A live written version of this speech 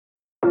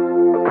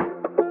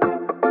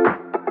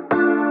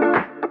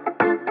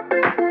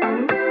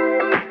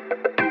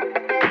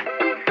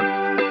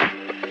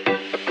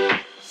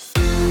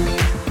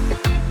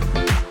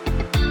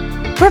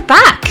we're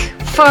back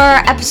for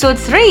episode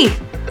 3.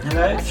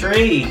 Hello,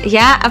 3.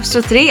 Yeah,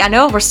 episode 3. I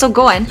know, we're still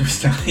going. The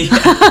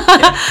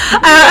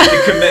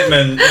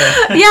commitment.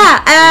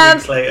 Yeah.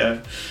 Weeks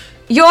later.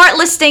 You're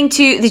listening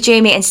to the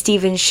Jamie and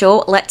Stephen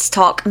show. Let's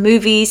talk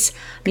movies,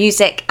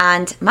 music,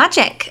 and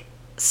magic.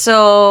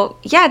 So,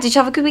 yeah, did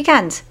you have a good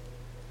weekend?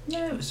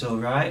 Yeah, it was all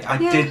right. I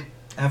did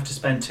have to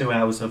spend 2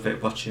 hours of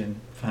it watching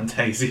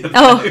Fantasia.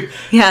 Oh,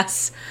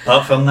 yes.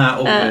 Apart from that,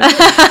 all good.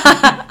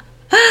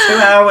 2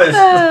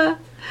 hours.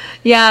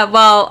 Yeah,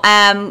 well,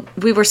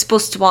 we were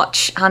supposed to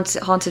watch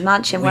Haunted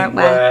Mansion, weren't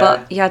we?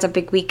 But you had a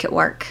big week at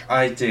work.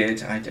 I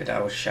did. I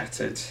was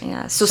shattered.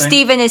 Yeah. So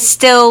Stephen is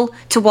still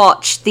to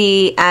watch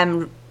the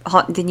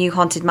new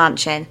Haunted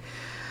Mansion.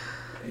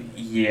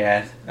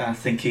 Yeah, I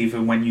think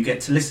even when you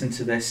get to listen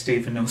to this,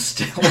 Stephen will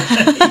still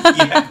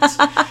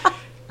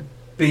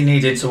be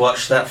needing to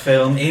watch that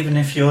film, even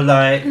if you're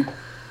like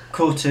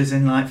quarters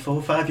in like 4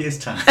 or 5 years'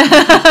 time.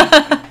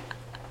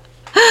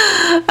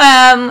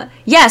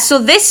 So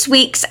this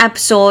week's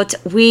episode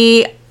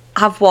we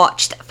have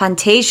watched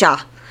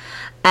Fantasia,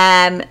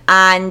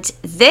 and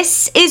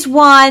this is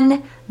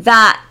one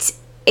that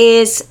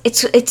is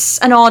it's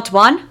an odd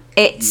one.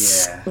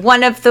 It's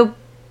one of the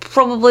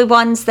probably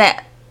ones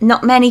that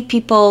not many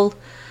people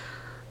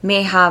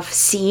may have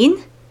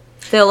seen.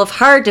 They'll have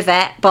heard of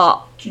it,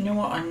 but do you know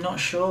what? I'm not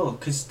sure,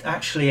 because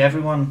actually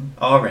everyone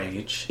our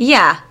age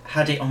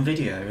had it on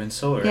video and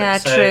saw it. Yeah,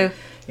 so true.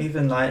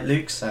 Even like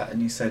Luke sat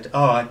and he said,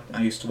 "Oh,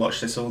 I used to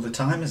watch this all the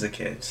time as a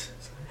kid."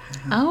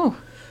 Oh,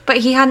 but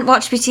he hadn't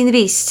watched Beauty and the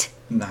Beast?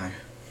 No.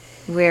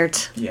 Weird.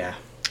 Yeah.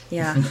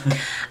 Yeah.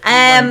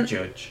 Won't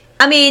judge.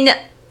 I mean,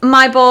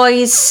 my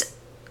boys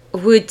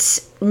would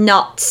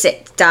not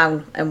sit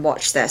down and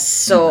watch this.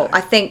 So I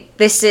think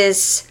this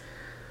is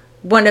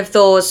one of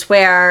those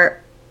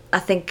where I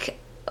think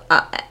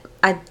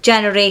a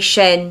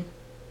generation,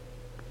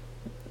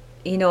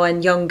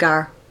 and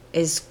younger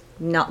is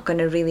not going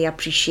to really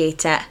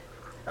appreciate it.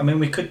 I mean,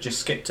 we could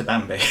just skip to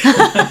Bambi.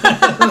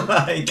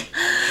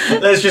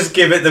 Let's just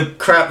give it the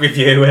crap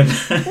review and...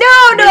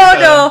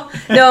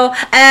 No.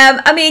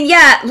 I mean,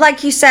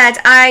 like you said,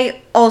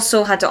 I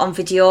also had it on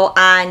video,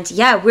 and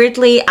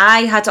weirdly,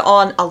 I had it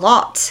on a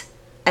lot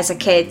as a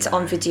kid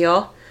on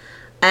video.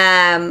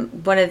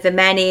 One of the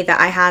many that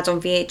I had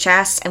on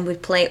VHS and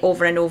would play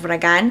over and over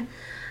again.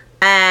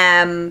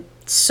 Yet,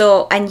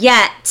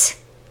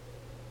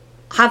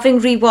 having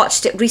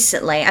rewatched it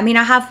recently, I mean,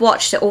 I have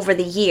watched it over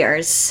the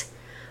years,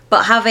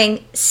 but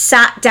having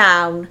sat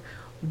down,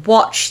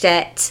 watched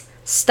it,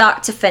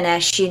 start to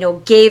finish,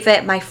 gave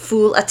it my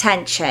full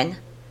attention,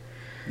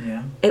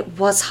 it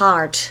was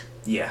hard.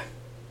 Yeah.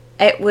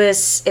 It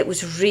was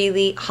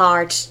really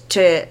hard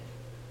to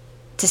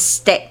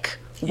stick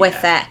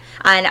with it,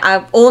 and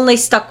I've only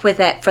stuck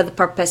with it for the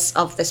purpose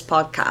of this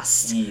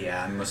podcast.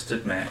 Yeah, I must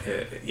admit,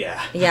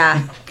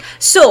 Yeah.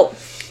 So,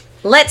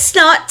 let's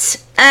not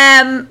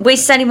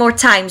waste any more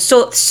time.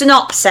 So,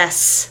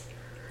 synopsis.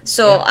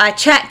 So, I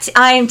checked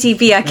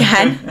IMDb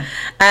again,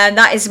 and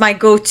that is my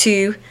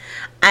go-to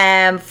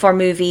for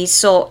movies.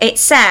 So, it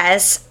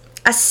says,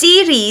 a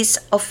series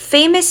of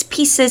famous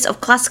pieces of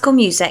classical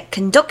music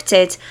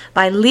conducted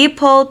by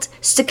Leopold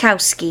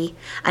Stokowski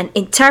and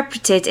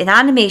interpreted in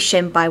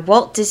animation by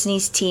Walt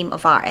Disney's team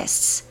of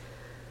artists.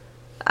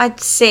 I'd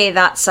say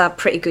that's a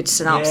pretty good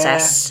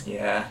synopsis.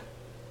 Yeah.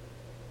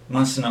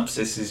 My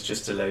synopsis is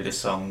just a load of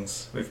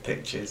songs with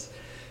pictures.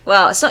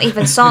 Well, it's not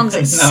even songs,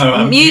 it's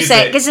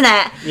music, isn't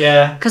it?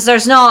 Yeah. Because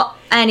there's not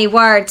any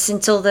words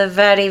until the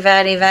very,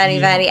 very, very,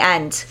 very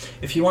end.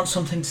 If you want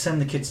something to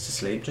send the kids to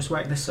sleep, just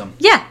whack this on.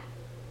 Yeah.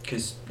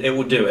 Because it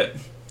will do it.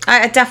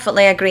 I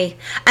definitely agree.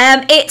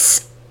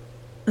 It's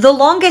the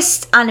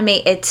longest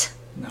animated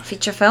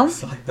feature film.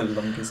 It's like the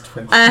longest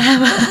film.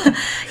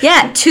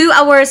 2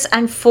 hours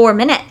and 4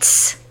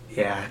 minutes.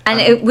 Yeah. And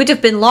it would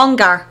have been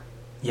longer.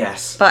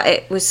 Yes. But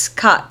it was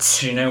cut.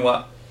 Do you know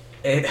what?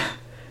 I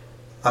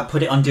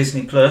put it on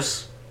Disney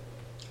Plus,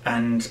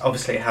 and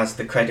obviously it has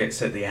the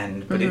credits at the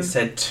end, but it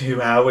said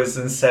 2 hours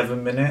and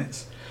 7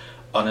 minutes.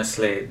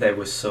 Honestly, there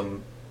was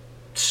some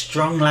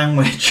strong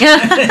language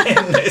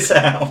in this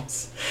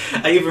house.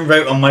 I even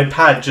wrote on my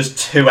pad just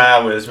 2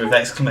 hours with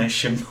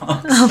exclamation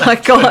marks. Oh my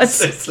god.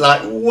 It's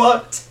like,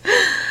 what?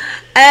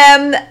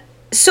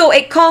 So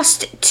it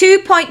cost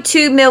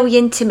 2.2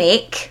 million to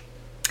make.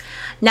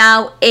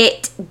 Now,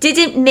 it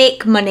didn't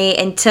make money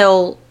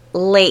until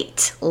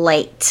late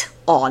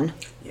on.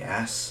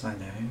 Yes, I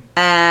know.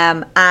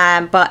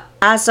 But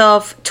as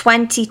of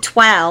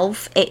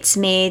 2012, it's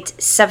made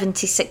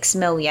 76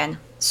 million.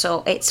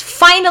 So it's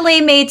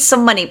finally made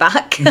some money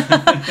back.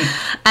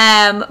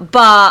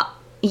 But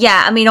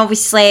yeah, I mean,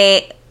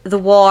 obviously the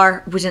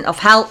war wouldn't have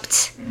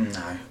helped.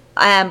 No.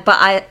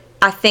 But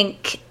I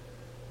think,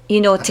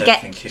 to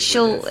get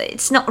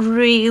it's not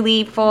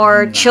really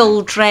for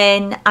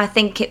children. I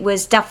think it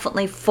was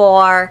definitely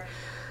for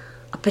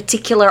a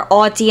particular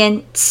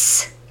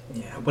audience.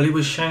 Yeah, well, it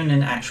was shown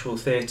in actual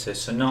theatres,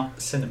 so not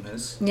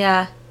cinemas.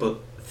 Yeah. But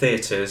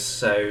theatres,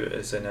 so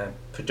as in a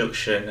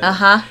production.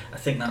 I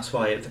think that's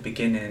why at the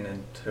beginning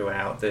and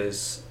throughout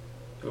there's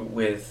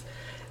with,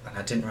 and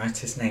I didn't write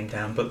his name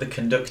down, but the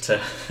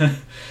conductor.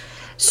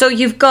 So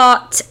you've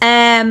got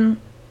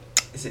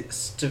Is it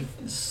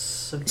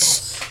so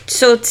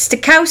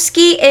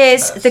Stokowski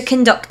is the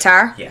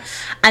conductor. Yes.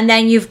 And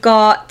then you've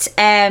got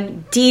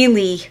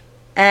Dealey.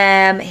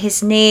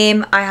 His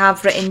name I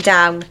have written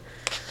down.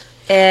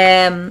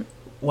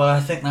 Well, I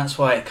think that's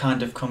why it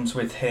kind of comes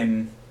with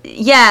him.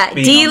 Yeah,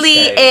 being on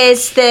Dealey stage.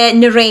 is the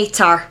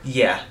narrator.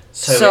 Yeah.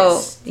 So,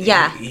 it's,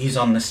 yeah. He's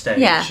on the stage,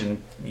 Yeah.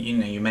 and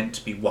you're meant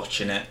to be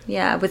watching it.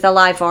 Yeah, with a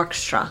live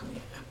orchestra.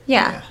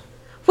 Yeah. Yeah.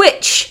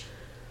 Which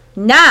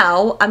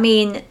now, I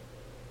mean,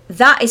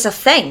 that is a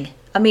thing.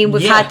 I mean,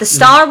 we've Yeah. had the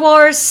Star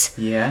Wars.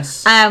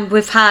 Yes.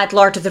 We've had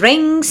Lord of the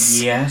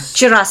Rings. Yes.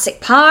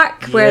 Jurassic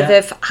Park, where Yeah.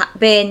 they've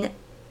been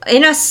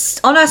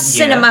on a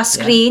cinema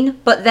screen,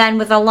 but then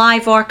with a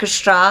live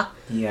orchestra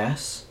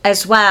Yes.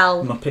 as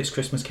well. Muppets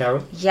Christmas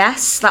Carol.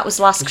 Yes, that was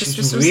last Which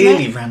Christmas, is wasn't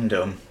really it?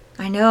 random.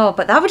 I know,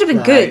 but that would have been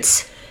Like, good.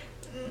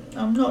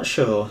 I'm not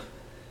sure.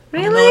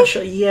 I'm Really? not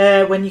sure.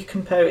 Yeah, when you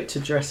compare it to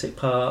Jurassic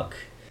Park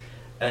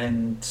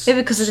and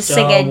Maybe because of the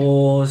Star singing.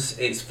 Wars,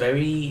 it's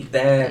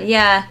they're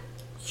Yeah,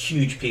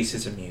 huge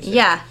pieces of music.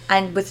 yeah,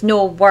 and with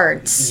no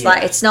words. Yeah.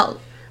 Like, it's not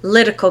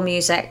lyrical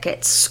music,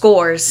 it's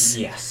scores.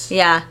 Yes.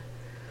 Yeah.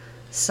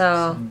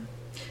 So,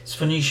 It's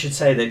funny you should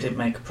say they didn't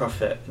make a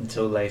profit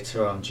until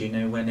later on. Do you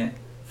know when it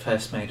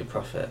first made a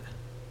profit?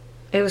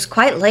 it was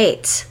quite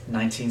late.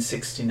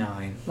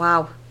 1969.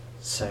 Wow.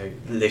 So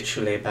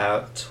literally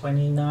about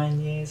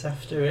 29 years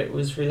after it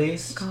was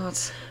released. God.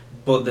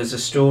 But there's a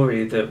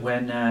story that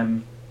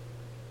when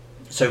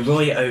so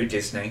Roy O.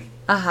 Disney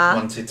Uh-huh.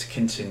 wanted to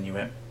continue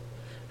it,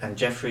 and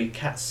Jeffrey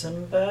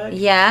Katzenberg,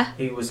 Yeah.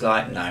 he was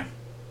like, no,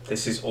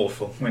 this is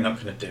awful, we're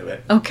not going to do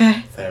it.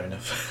 Okay. Fair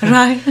enough.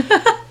 Right.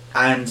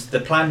 And the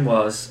plan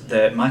was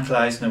that Michael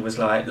Eisner was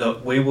like,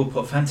 look, we will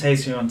put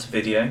Fantasia onto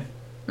video,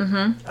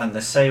 and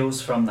the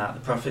sales from that, the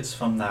profits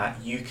from that,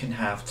 you can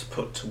have to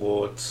put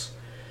towards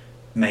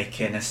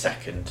making a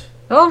second.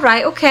 Oh,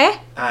 right, okay.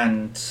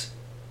 And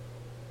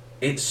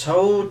it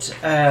sold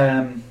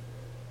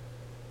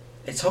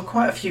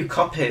quite a few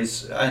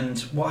copies, and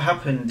what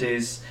happened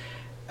is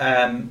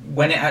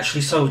when it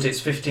actually sold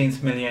its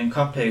 15th million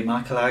copy,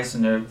 Michael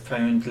Eisner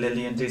phoned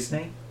Lillian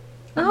Disney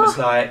and was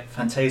like,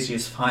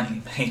 Fantasia's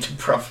finally made a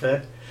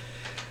profit.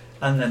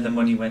 And then the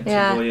money went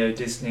to Roy O.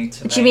 Disney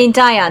to Do you mean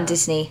Diane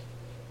Disney?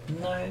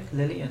 No,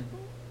 Lillian.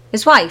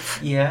 His wife?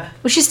 Yeah.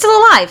 Was she still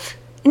alive?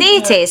 In the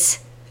 80s?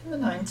 In the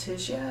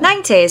 90s, yeah.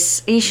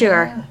 90s? Are you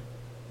sure?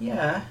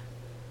 Yeah.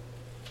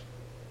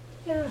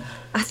 Yeah.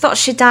 I thought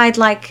she died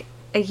like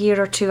a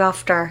year or two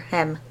after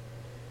him.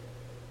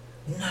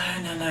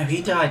 No.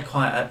 He died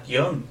quite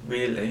young,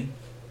 really.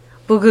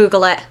 We'll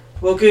Google it.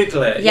 We'll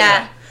Google it.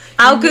 Yeah.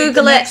 I'll You read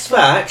Google the it. next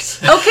fact.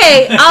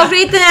 Okay, I'll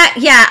read the next.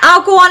 Yeah,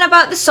 I'll go on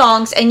about the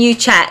songs and you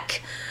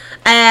check.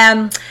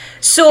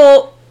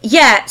 So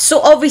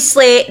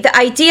obviously the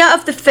idea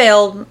of the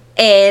film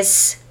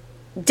is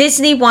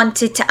Disney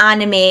wanted to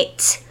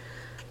animate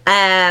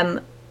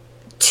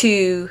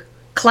to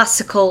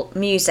classical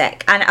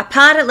music, and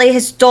apparently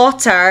his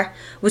daughter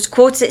was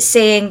quoted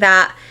saying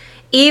that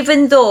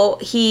even though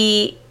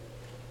he...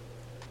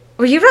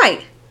 Were you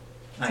right?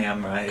 I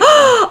am right.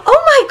 Oh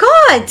my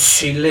God!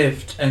 She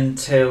lived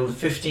until the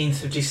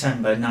 15th of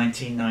December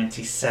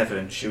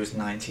 1997. She was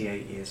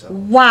 98 years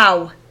old.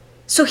 Wow.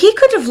 So he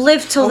could have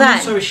lived till Oh, then.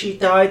 no, sorry, she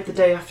died the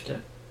day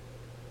after.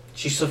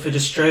 She suffered a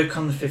stroke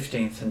on the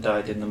 15th and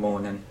died in the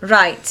morning.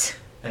 Right.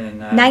 In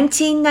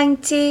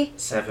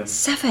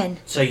 1997.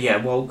 So yeah,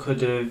 Walt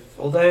could have,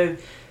 although,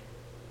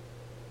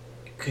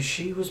 because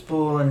she was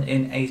born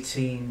in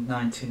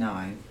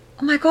 1899.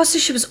 Oh my God, so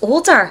she was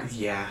older.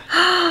 Yeah.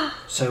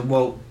 So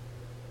Walt,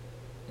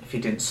 if he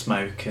didn't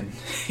smoke and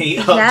eat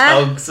hot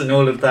dogs and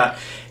all of that,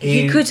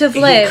 he could have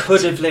lived. He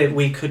could have lived.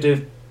 We could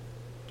have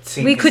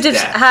seen. We could have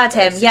death, had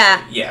him. basically.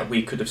 Yeah. Yeah,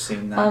 we could have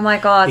seen that. Oh my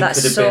God, He that's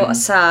could have so been-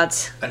 sad.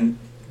 And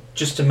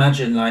just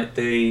imagine like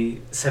the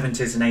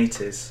 70s and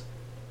 80s,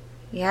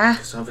 Yeah.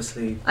 because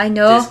obviously I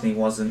know. Disney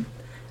wasn't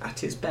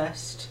at its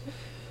best.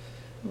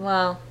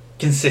 Wow.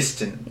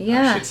 Consistent,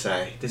 Yeah. I should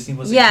say. Disney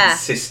wasn't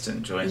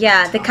consistent during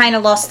Yeah, that they time. kind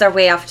of lost their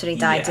way after he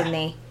died, Yeah. didn't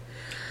they?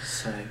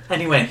 So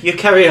anyway, you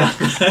carry on.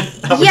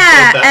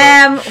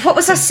 What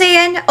was I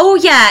saying? Oh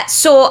yeah,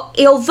 so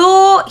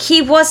although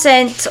he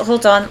wasn't,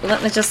 hold on,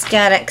 let me just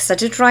get it because I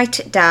did write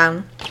it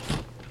down.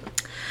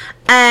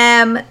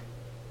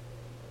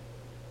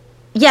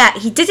 Yeah,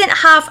 he didn't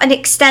have an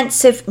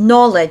extensive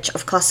knowledge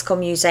of classical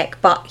music,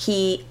 but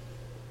he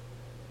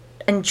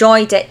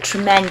enjoyed it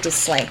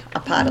tremendously,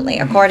 apparently,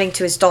 according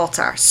to his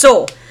daughter.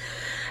 So,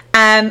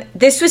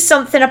 this was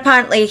something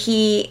apparently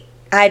he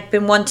had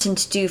been wanting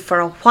to do for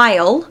a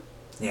while.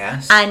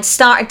 Yes. And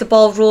started the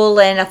ball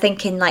rolling, I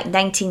think, in like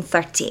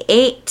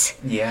 1938.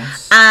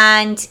 Yes.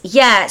 And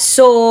yeah,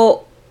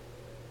 so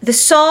the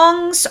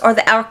songs or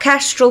the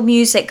orchestral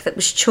music that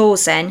was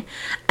chosen,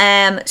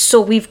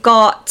 so we've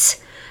got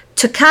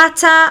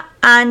Toccata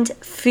and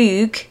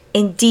Fugue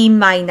in D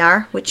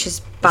minor, which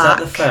is back.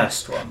 Is that the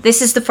first one?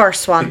 This is the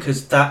first one.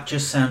 Because that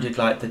just sounded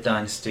like the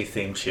Dynasty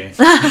theme tune.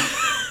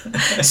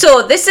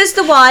 So this is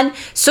the one,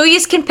 so you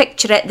can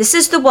picture it. This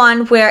is the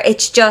one where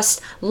it's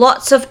just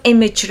lots of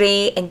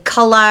imagery and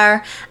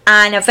colour,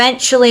 and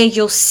eventually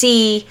you'll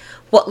see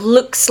what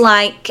looks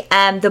like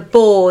the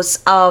bows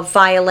of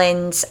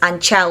violins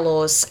and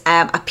cellos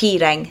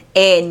appearing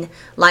in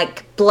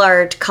like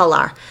blurred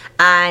colour.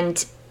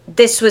 And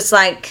this was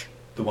like...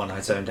 the one I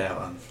zoned out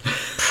on.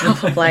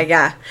 Probably,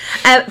 yeah.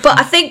 But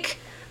I think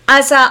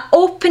as an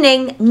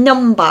opening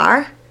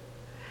number,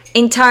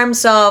 in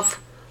terms of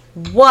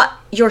what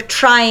you're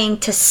trying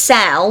to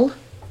sell...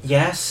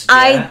 Yes,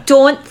 I yeah.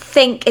 don't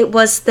think it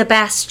was the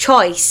best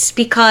choice,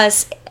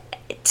 because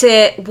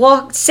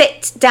to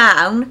sit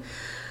down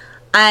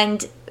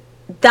and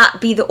that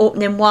be the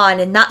opening one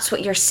and that's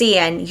what you're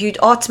seeing, you'd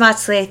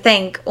automatically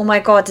think, oh my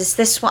god, is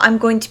this what I'm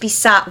going to be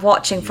sat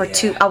watching for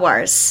 2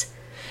 hours?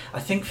 I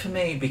think for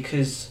me,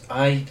 because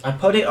I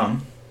put it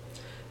on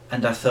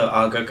and I thought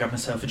I'll go grab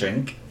myself a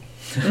drink.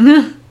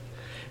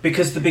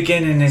 Because the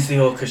beginning is the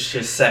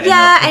orchestra setting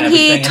up and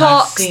he everything,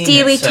 talks, and I've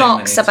seen Dealey it so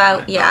talks many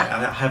about,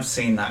 times. I have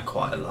seen that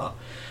quite a lot.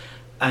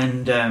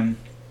 And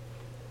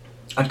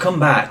I'd come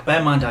back, bear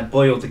in mind I'd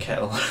boiled the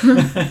kettle,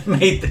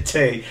 made the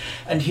tea,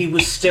 and he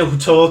was still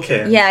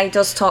talking. Yeah, he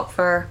does talk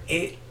for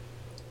a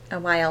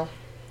while.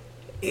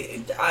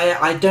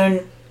 I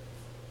don't...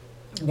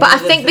 But I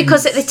think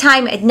because at the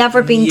time it had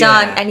never been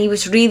done, and he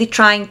was really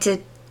trying to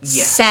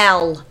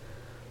sell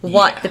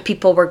what the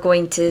people were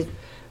going to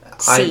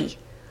see.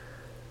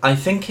 I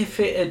think if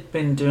it had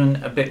been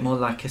done a bit more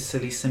like a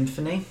silly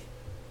symphony,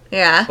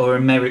 or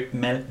a Merry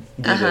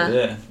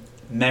Melodies,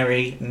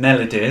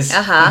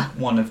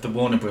 one of the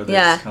Warner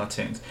Brothers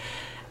cartoons,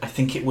 I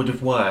think it would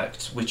have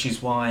worked, which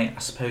is why I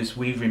suppose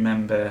we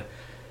remember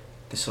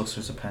the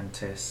Sorcerer's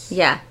Apprentice,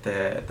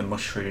 the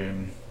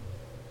mushroom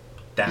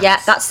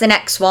dance, that's the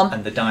next one,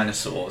 and the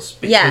dinosaurs,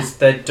 because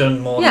they're done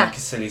more like a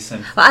silly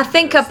symphony. But I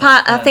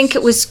think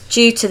it was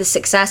due to the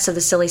success of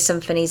the Silly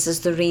Symphonies as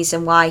the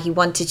reason why he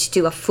wanted to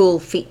do a full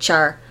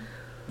feature.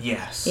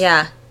 Yes.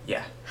 Yeah.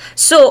 Yeah.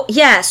 So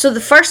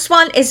the first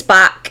one is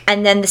back,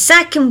 and then the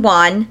second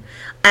one,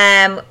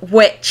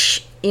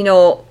 which, you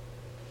know,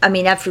 I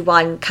mean,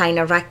 everyone kind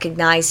of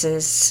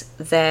recognises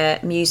the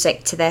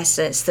music to this.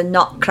 It's the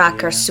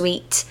Nutcracker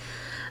Suite.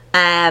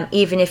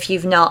 Even if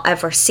you've not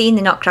ever seen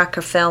the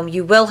Nutcracker film,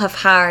 you will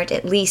have heard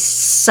at least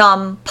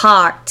some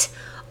part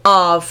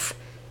of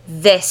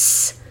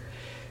this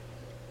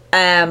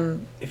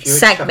if you're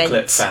segment. a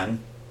chocolate fan,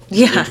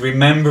 you'd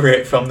remember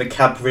it from the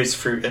Cadbury's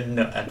Fruit and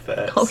Nut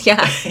adverts. Oh,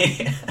 yeah.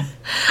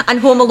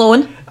 And Home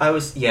Alone.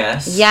 Yeah,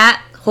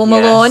 Home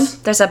Alone.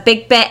 There's a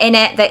big bit in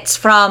it that's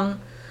from,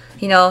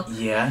 you know...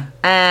 Yeah.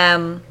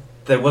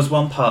 There was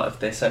one part of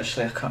this,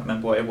 actually, I can't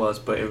remember what it was,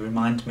 but it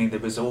reminded me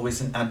there was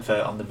always an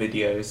advert on the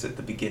videos at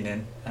the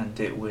beginning, and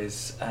it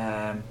was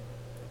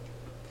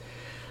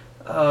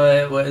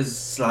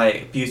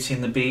like Beauty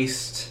and the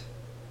Beast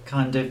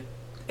kind of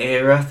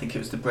era. I think it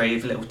was the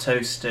Brave Little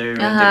Toaster,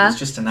 and it was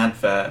just an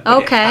advert,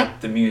 but it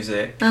had the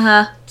music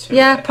to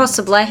it,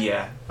 possibly.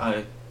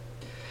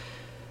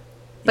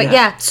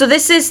 So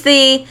this is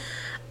the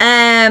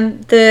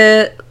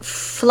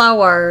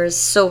flowers,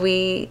 so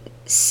we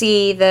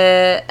see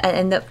the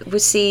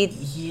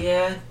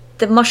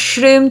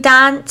mushroom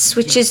dance,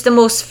 which is the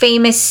most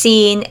famous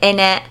scene in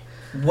it.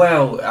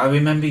 Well, I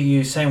remember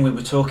you saying, we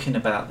were talking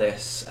about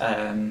this,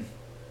 not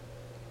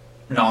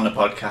on a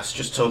podcast,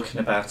 just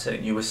talking about it,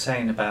 and you were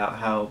saying about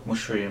how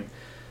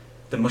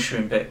the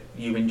mushroom bit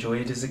you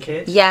enjoyed as a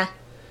kid. Yeah.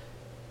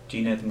 Do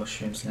you know the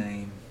mushroom's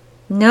name?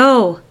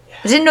 No. Yeah.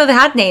 I didn't know they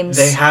had names.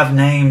 They have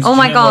names. Oh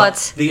my god.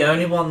 The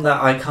only one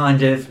that I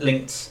kind of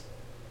linked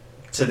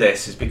to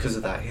this is because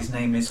of that. His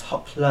name is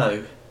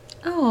Hoplo.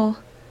 Oh.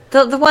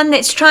 The one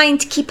that's trying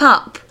to keep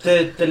up.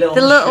 The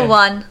little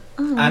one.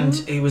 Oh. And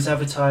he was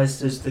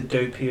advertised as the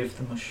dopey of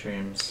the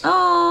mushrooms.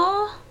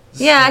 Oh.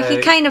 Yeah,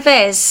 he kind of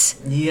is.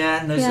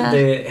 Yeah, and those are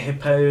the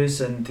hippos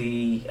and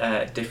the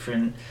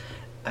different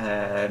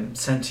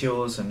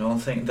centaurs and all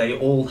things. They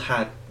all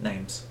had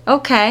names.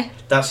 Okay.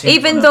 That's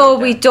even though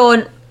we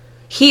don't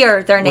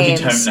hear their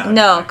names. We don't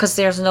know. No, because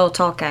there's no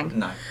talking.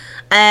 No.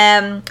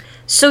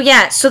 So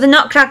the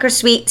Nutcracker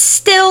Suite,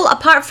 still,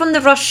 apart from the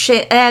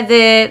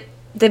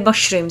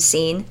mushroom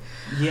scene,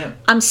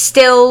 I'm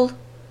still,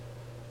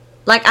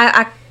 like,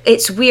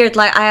 it's weird,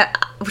 like, I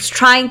was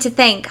trying to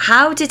think,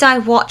 how did I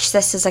watch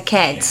this as a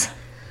kid?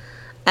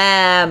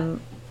 And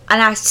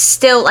I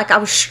still, like, I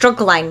was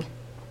struggling.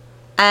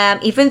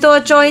 Even though I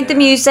enjoyed the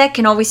music,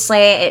 and obviously,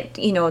 it,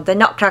 you know, the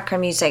Nutcracker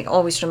music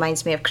always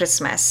reminds me of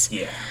Christmas.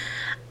 Yeah.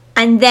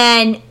 And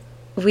then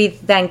we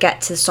then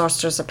get to the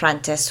Sorcerer's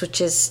Apprentice, which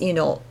is, you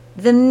know,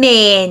 the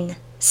main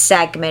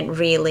segment,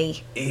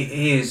 really. It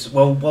is.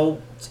 Well,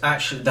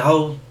 actually,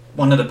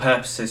 one of the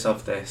purposes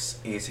of this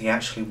is he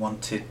actually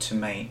wanted to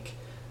make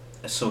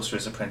a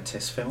Sorcerer's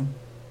Apprentice film.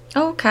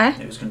 Oh, okay.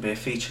 It was going to be a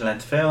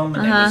feature-length film,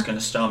 and it was going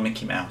to star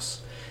Mickey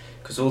Mouse.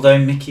 Because although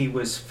Mickey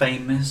was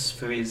famous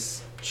for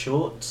his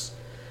shorts,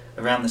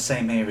 around the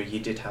same era, you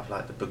did have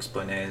like the Bugs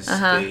Bunnies,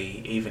 Uh-huh.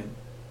 even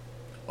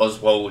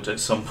Oswald at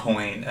some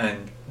point,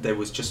 and there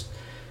was just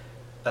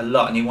a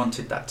lot, and he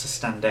wanted that to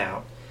stand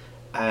out.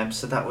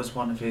 So that was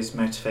one of his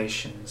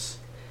motivations,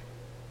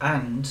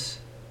 and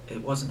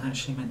it wasn't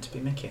actually meant to be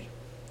Mickey.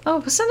 Oh,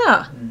 wasn't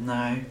it?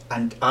 No,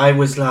 and I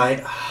was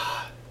like,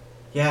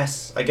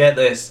 yes, I get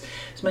this.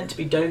 It's meant to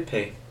be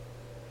Dopey,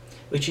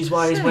 which is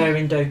why he's So-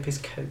 wearing Dopey's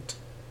coat,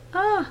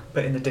 Oh,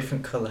 but in a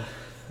different colour.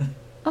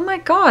 oh my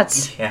God.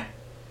 Yeah.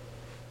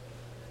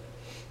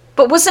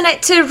 But wasn't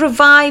it to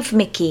revive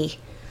Mickey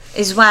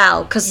as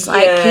well? Because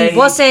Yeah, he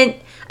wasn't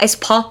as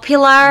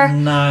popular.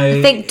 No.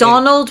 I think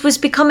Donald was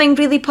becoming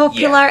really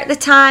popular Yeah. at the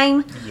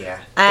time. Yeah.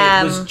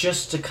 It was Um,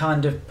 just to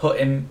kind of put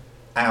him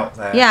out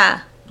there. Yeah.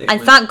 It And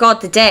was- thank God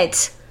they did.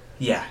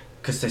 Yeah,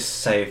 because this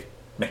saved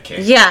Mickey.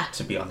 Yeah.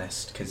 To be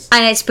honest, because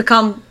And it's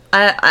become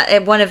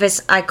one of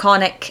his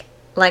iconic,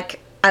 like,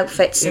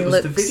 outfits it and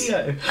was looks. the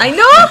video. I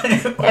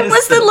know! It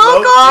was the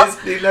Walt logo!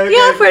 Disney logo.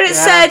 Yeah, where it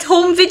Yeah. said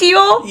home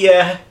video.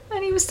 Yeah.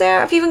 And he was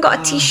there. I've even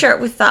got a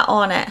T-shirt with that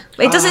on it.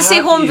 It doesn't say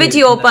have home you?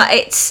 video, No. but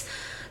it's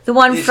the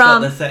one It's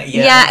from. got the thing,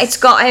 Yeah, yes. it's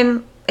got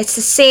him. It's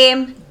the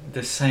same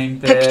The same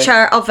bit.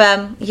 picture of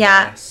him.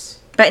 Yeah, Yes.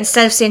 but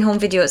instead of saying home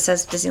video, it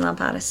says Disneyland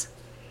Paris.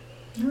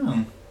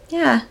 Oh,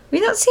 Yeah, we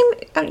don't see.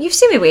 You've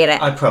seen me wear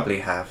it. I probably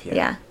have. Yeah.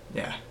 Yeah,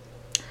 Yeah.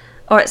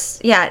 or it's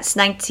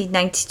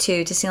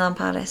 1992 Disneyland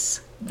Paris.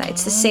 But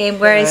it's the same,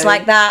 where he's Okay.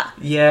 like that,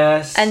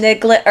 Yes. and the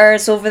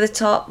glitters over the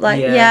top.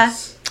 Like,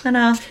 Yes. yeah, I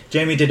know.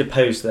 Jamie did a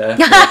pose there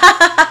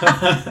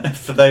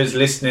for those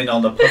listening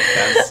on the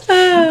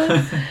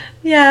podcast.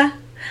 Yeah.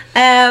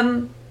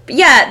 But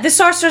yeah, The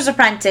Sorcerer's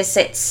Apprentice,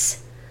 It's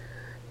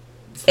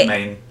the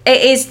main.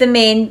 it is the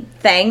main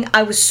thing.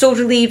 I was so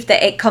relieved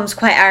that it comes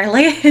quite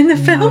early in the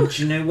No, film.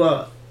 do you know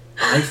what?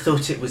 I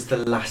thought it was the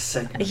last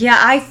segment. Yeah,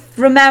 I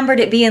remembered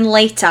it being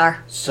later.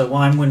 So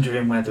I'm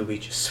wondering whether we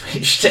just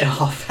switched it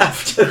off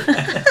after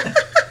that.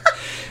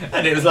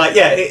 And it was like,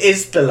 yeah, it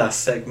is the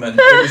last segment.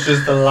 It was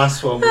just the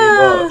last one we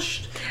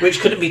watched.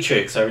 Which couldn't be true,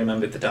 because I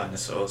remembered the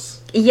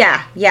dinosaurs.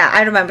 Yeah,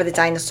 I remember the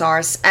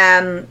dinosaurs.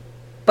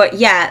 But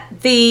yeah,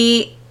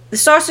 the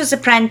Sorcerer's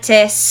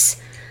Apprentice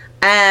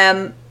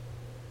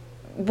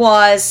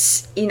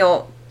was,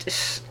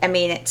 I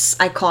mean, it's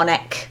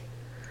iconic.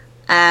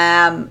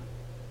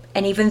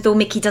 And even though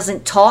Mickey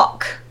doesn't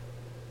talk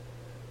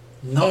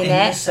Not in in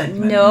it, this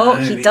segment. no,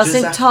 he he does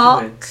doesn't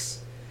talk. afterwards.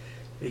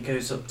 He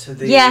goes up to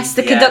the... Yes,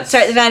 the conductor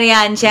at the very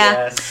end,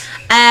 yeah.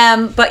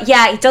 Yes. But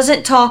yeah, he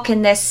doesn't talk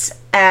in this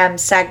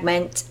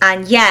segment,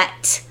 and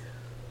yet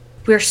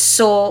we're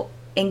so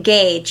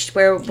engaged.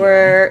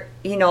 We're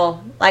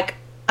like,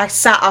 I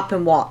sat up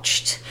and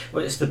watched.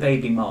 Well, it's the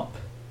baby mop.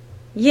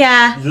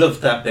 Yeah. Love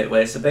that bit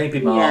where it's a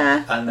baby mop,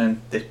 Yeah. and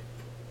then the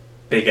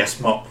big ass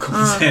mop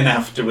comes in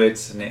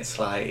afterwards, and it's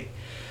like,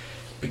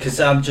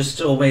 because I'm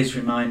just always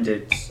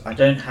reminded, I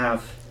don't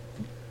have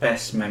the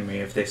best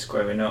memory of this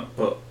growing up,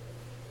 but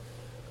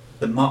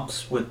the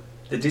mops were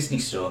the Disney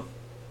store.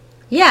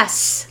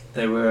 Yes.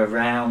 They were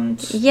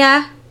around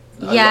Yeah.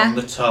 along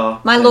the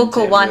top. My and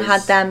local it one was-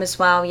 had them as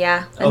well.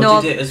 Yeah. I Oh,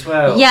 know. did it as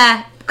well?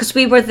 Yeah, because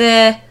we were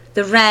the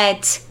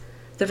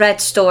red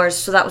stores,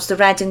 so that was the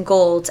red and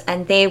gold,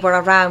 and they were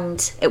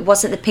around. It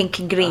wasn't the pink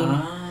and green,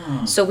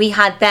 Ah. so we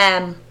had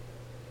them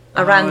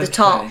around the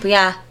top. okay.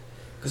 Yeah.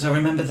 Because I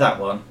remember that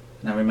one,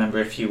 and I remember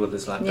a few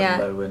others like Yeah.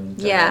 Dumbo and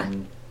Yeah.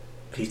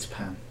 Peter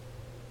Pan.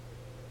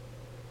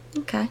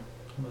 Okay.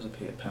 There was a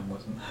Peter Pan,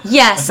 wasn't there?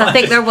 Yes, I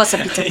think there was a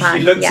Peter Pan.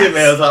 You looked yes. at me,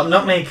 I was like, I'm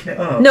not making it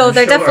up. No, I'm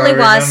there sure definitely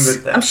I was.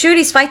 remembered that. I'm sure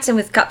he's fighting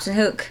with Captain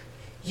Hook.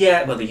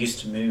 Yeah, well, they used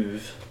to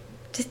move.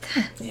 Did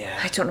they? Yeah.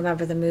 I don't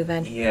remember them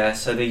moving. Yeah,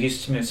 so they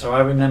used to move. So I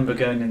remember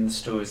going in the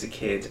store as a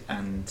kid,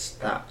 and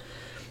that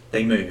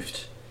they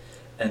moved,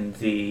 and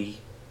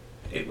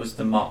it was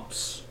the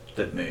mops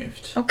that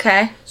moved.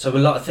 Okay. So a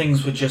lot of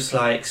things were just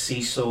like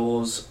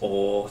seesaws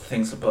or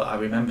things, but I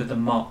remember the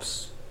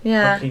mops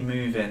Yeah. properly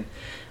moving.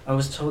 I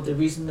was told the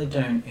reason they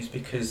don't is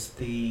because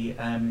they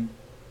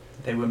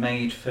were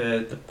made for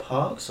the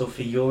parks or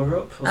for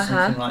Europe or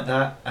something like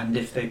that, and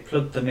if they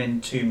plugged them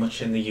in too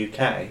much in the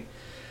UK,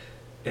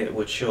 it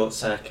would short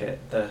circuit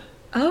the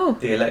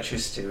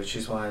electricity, which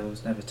is why it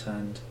was never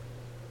turned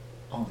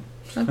on.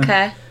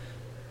 Okay.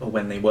 Or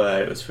when they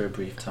were, it was for a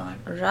brief time.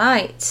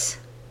 Right.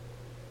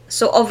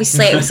 So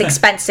obviously it was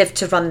expensive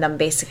to run them,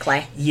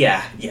 basically.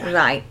 Yeah.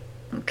 Right.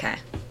 Okay.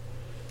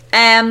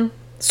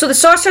 So the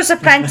Sorcerer's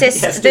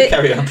Apprentice. Yes, do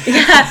carry on.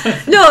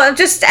 Yeah. No, I'm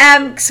just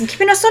 'cause I'm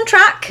keeping us on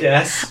track.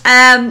 Yes.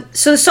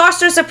 So the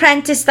Sorcerer's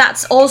Apprentice.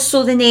 That's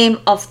also the name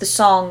of the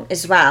song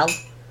as well.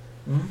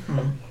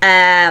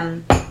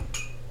 Mm-hmm.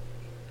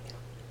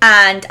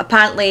 And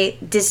apparently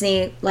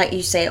Disney, like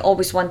you say,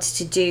 always wanted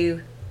to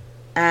do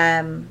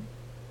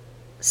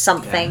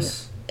something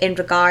Yes. in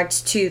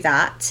regards to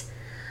that.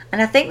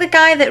 And I think the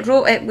guy that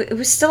wrote it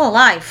was still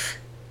alive.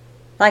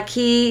 Like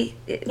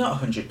Not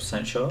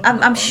 100% sure.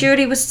 I'm sure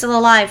he was still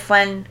alive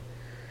when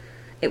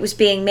it was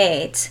being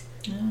made.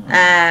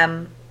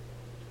 Oh.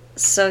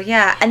 So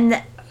yeah,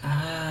 and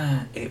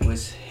It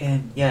was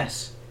him.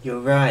 Yes. You're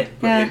right,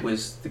 but Yeah. it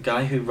was the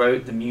guy who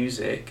wrote the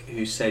music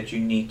who said you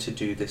need to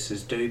do this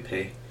as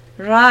Dopey.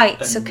 Right,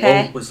 And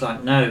okay. Walt was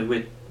like, no,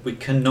 we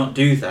cannot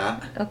do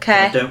that.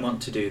 Okay. I don't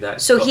want to do that.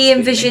 It's So got he to be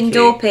envisioned Mickey."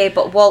 Dopey,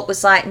 but Walt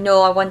was like,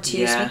 no, I want to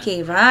use Yeah.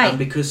 Mickey. Right. And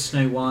because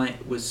Snow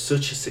White was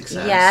such a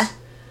success,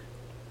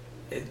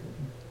 Yeah.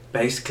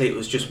 basically it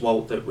was just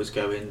Walt that was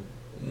going,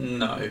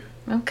 no,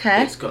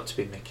 Okay. it's got to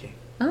be Mickey.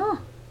 Oh,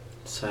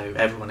 So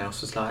everyone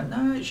else was like,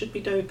 no, it should be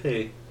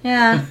Dopey.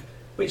 yeah.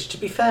 Which, to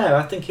be fair,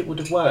 I think it would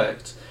have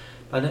worked.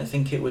 I don't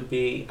think it would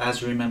be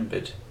as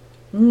remembered.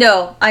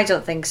 No, I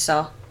don't think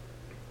so.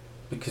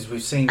 Because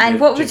we've seen... And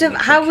with what would Jiminy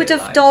have? How would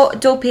Cricket, have like-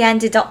 Dopey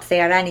ended up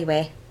there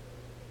anyway?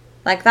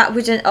 Like that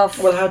wouldn't have.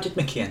 Well, how did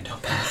Mickey end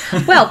up?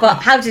 Well,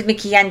 but how did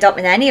Mickey end up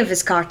in any of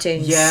his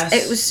cartoons? Yes.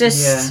 It was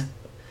just. Yeah.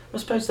 I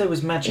suppose there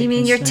was magic. You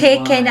mean in you're Snow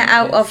taking White. it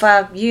out of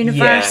a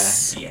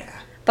universe? Yeah.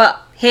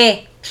 But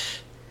hey,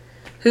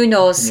 who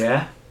knows?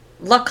 Yeah.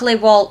 Luckily,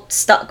 Walt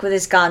stuck with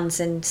his guns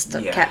and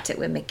Yeah. kept it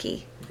with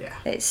Mickey. Yeah.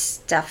 It's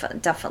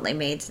definitely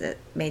made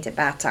it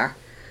better.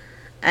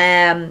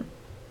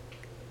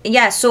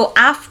 Yeah. So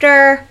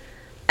after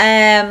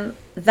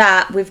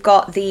that, we've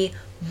got the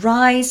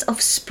Rise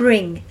of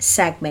Spring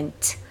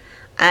segment,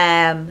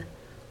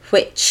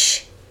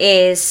 which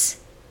is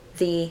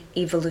the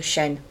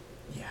evolution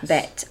Yes.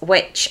 bit,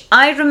 which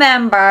I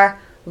remember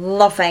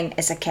loving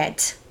as a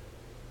kid.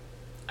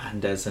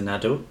 And as an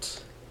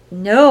adult.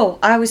 No,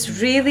 I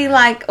was really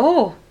like,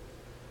 oh,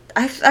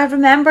 I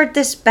remembered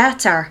this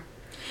better.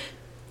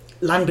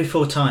 Land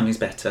Before Time is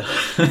better.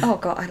 Oh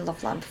God, I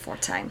love Land Before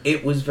Time.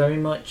 It was very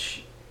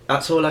much...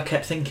 That's all I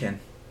kept thinking.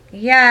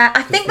 Yeah,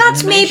 I think the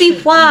that's maybe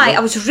animation why. looked-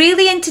 I was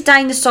really into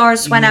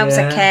dinosaurs when I was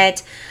a Yeah.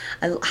 kid.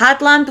 I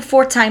had Land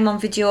Before Time on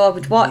video, I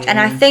would watch, and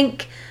I Yeah.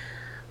 think,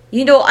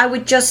 I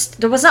would just,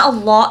 there wasn't a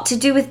lot to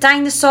do with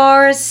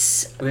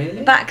dinosaurs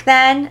Really? back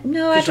then.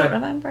 No, I 'Cause, don't like,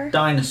 remember.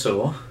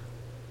 Dinosaur,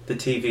 the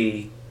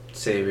TV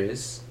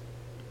series.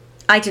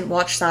 I didn't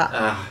watch that.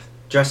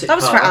 Jurassic That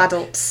was Park. for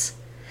adults.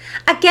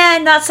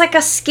 Again, that's like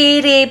a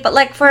scary, but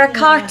like for a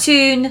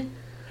cartoon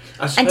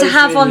I and to suppose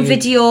have on really,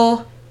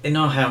 video. In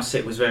our house,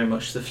 it was very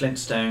much the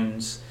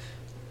Flintstones,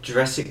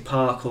 Jurassic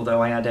Park.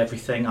 Although I had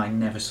everything, I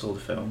never saw the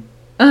film.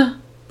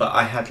 But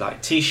I had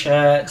like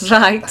T-shirts,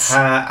 Right. the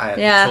hat, I had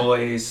Yeah. the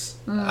toys,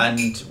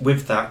 and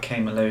with that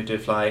came a load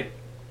of like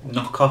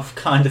knockoff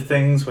kind of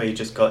things where you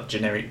just got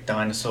generic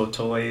dinosaur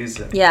toys.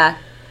 And, Yeah,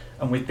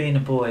 and with being a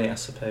boy, I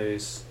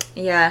suppose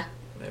yeah.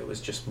 it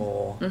was just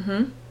more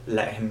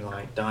let him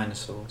like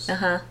dinosaurs.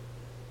 Uh-huh.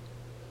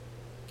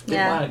 Didn't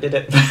Yeah. like, did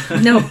it?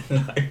 No.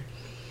 No.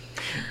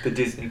 The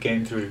Disney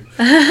came through.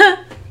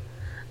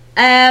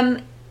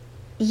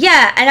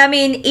 Yeah, and I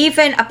mean,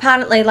 even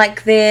apparently,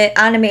 like, the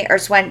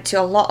animators went to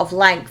a lot of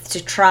length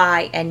to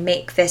try and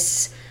make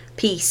this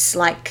piece,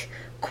 like,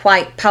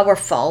 quite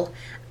powerful.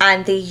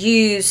 And they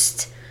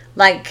used,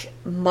 like,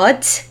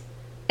 mud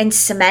and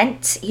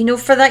cement,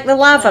 for, like, the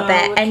lava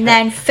bit, and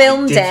then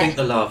filmed I did it. think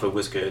the lava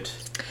was good.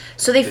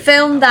 So they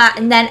filmed that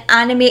and then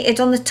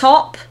animated on the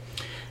top.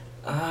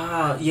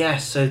 Yeah,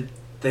 so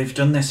they've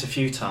done this a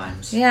few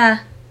times. Yeah.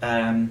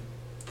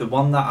 The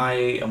one that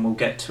and we'll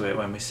get to it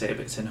when we see it,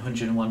 but it's in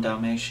 101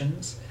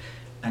 Dalmatians,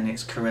 and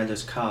it's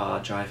Corella's car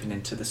driving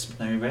into the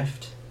snow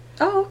rift.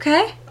 Oh,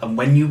 okay. And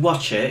when you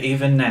watch it,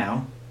 even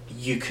now,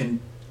 you can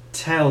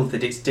tell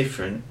that it's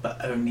different,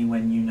 but only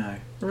when you know.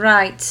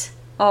 Right.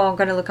 Oh, I'm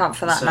going to look out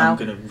for that So now. I'm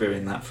going to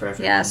ruin that for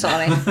everyone. Yeah,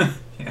 sorry.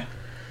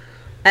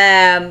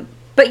 Yeah.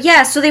 But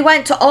yeah, so they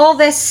went to all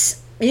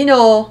this,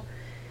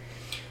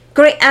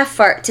 great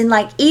effort. And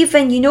like,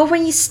 even,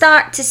 when you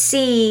start to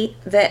see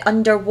the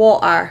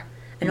underwater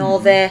and all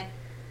the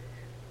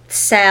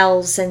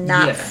cells and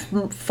that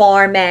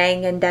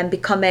forming and then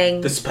becoming...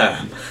 The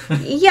sperm.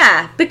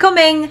 yeah,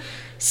 becoming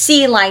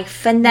sea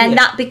life and then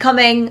that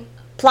becoming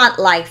plant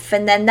life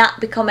and then that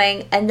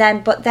becoming...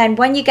 But then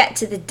when you get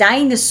to the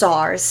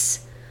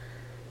dinosaurs,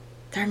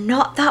 they're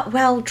not that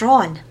well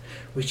drawn.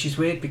 Which is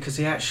weird because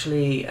they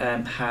actually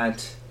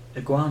had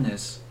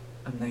iguanas,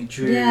 and they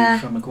drew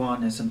from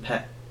iguanas and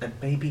a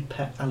baby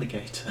pet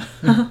alligator.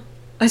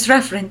 As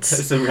reference.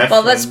 As a reference.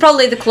 Well, that's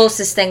probably the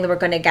closest thing that we're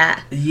going to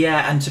get.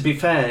 Yeah, and to be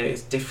fair,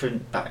 it's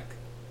different back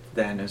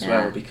then as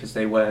well because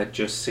they were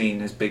just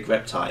seen as big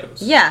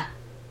reptiles. Yeah.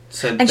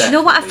 So and do you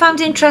know what I found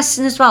definitely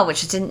interesting as well,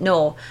 which I didn't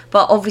know,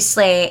 but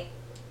obviously,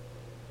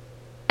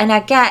 and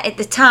I get at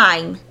the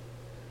time,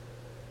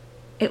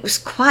 it was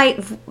quite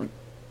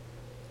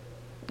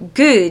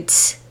good,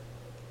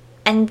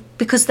 and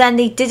because then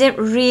they didn't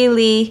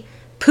really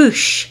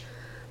push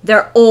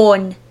their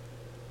own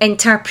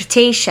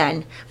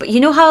interpretation. But you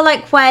know how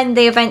like when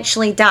they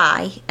eventually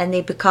die and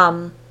they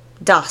become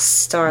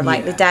dust or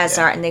like the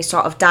desert and they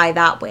sort of die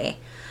that way,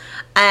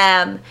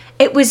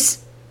 it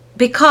was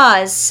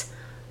because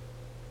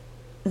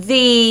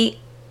the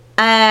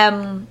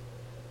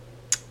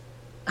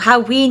how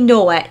we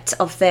know it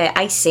of the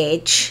Ice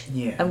Age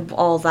and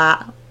all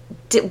that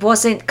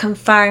wasn't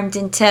confirmed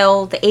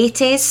until the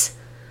 80s,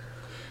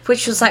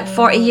 which was like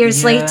 40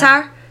 years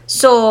later.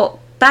 So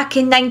back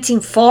in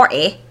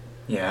 1940,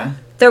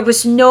 there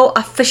was no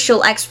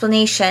official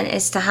explanation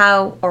as to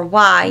how or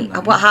why,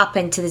 what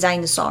happened to the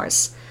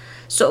dinosaurs.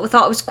 So I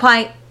thought it was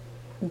quite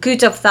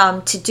good of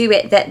them to do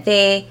it that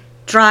they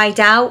dried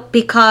out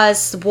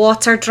because the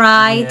water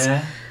dried.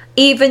 Yeah.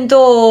 Even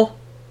though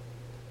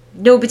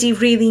nobody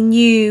really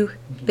knew,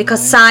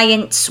 because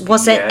science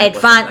wasn't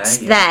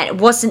advanced then. It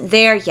wasn't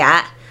there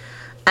yet.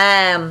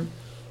 And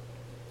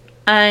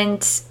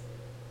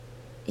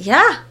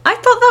yeah, I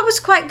thought that was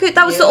quite good.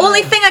 That was the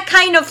only thing I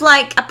kind of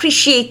like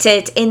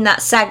appreciated in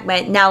that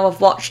segment. Now I've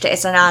watched it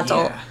as an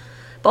adult.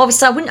 But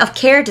obviously I wouldn't have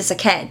cared as a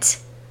kid.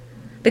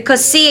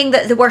 Because seeing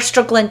that they were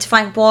struggling to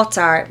find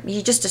water,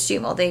 you just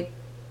assume, oh, they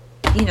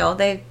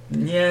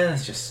Yeah,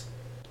 it's just...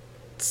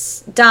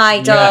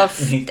 died of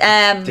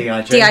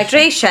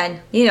dehydration,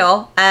 you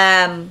know.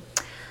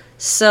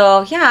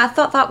 So, yeah, I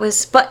thought that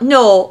was... But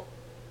no,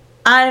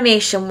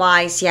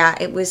 animation-wise, yeah,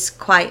 it was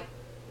quite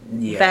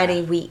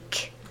very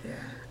weak.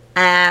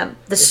 Yeah.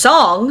 The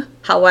song,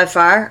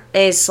 however,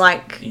 is,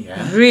 like,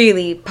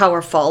 really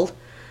powerful.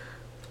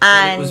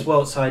 And it was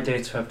Walt's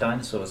idea to have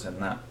dinosaurs in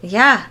that.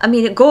 Yeah, I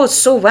mean, it goes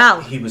so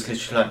well. He was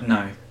literally like,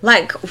 no.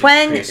 Like,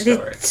 when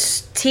the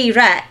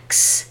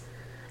T-Rex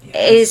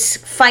is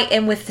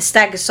fighting with the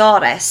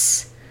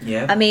Stegosaurus.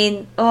 Yeah. I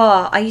mean,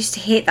 I used to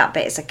hate that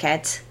bit as a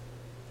kid. It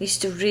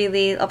used to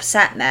really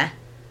upset me.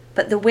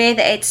 But the way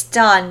that it's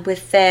done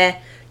with the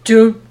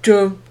dum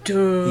dum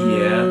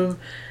dum,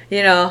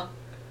 you know.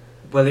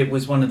 Well, it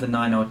was one of the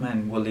 9 old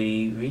men,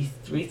 Wooly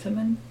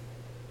Reitherman?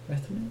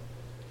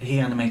 He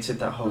animated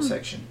that whole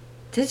section.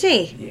 Did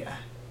he? Yeah,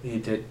 he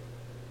did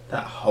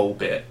that whole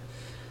bit.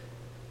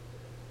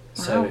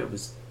 Wow. So it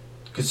was...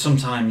 Because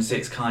sometimes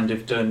it's kind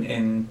of done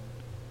in...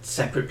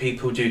 Separate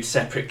people do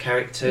separate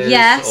characters.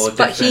 Yes, or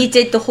but he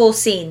did the whole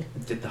scene.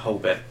 Did the whole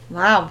bit.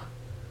 Wow.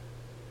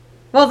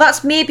 Well,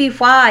 that's maybe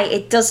why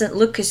it doesn't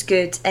look as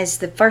good as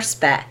the first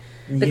bit.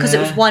 Because it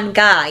was one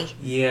guy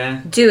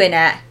doing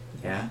it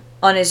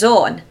on his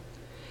own.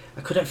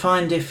 I couldn't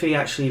find if he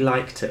actually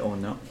liked it or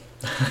not.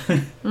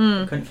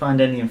 Couldn't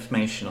find any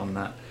information on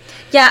that.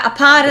 Yeah,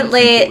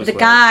 apparently the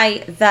guy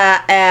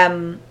that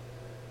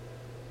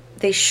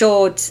they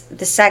showed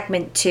the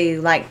segment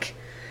to, like,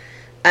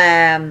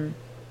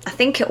 I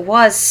think it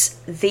was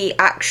the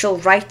actual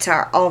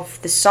writer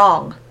of the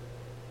song.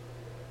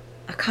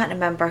 I can't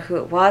remember who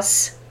it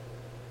was.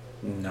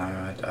 No,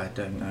 I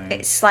don't know.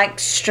 It's like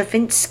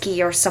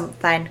Stravinsky or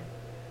something.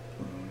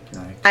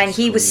 No, and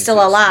he was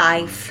still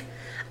alive.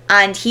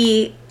 And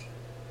he...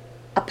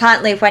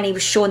 Apparently when he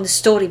was shown the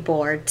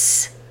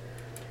storyboards,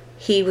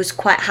 he was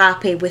quite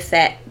happy with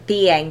it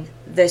being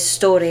the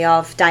story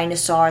of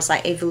dinosaurs,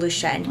 like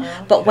evolution.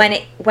 Okay. But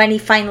when he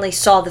finally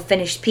saw the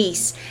finished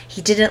piece,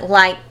 he didn't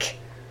like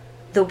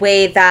the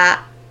way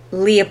that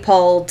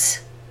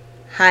Leopold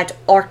had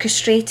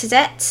orchestrated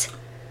it.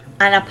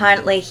 And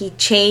apparently he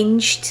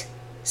changed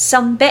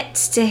some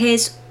bits to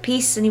his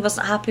piece and he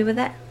wasn't happy with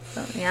it.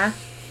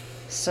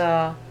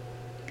 So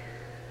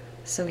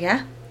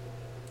yeah.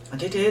 I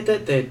did hear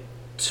that they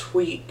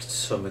tweaked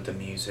some of the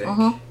music.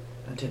 I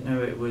didn't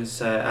know it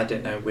was. I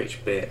didn't know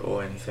which bit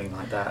or anything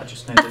like that. I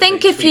just know. I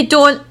think if you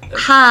don't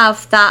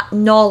have that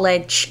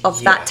knowledge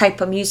of that type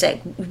of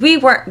music,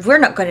 we're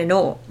not going to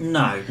know.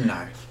 No.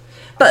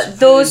 But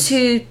those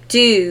who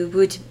do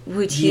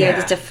would hear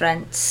the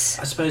difference.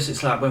 I suppose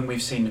it's like when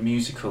we've seen a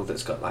musical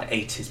that's got like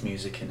 80s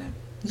music in it.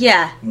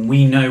 Yeah.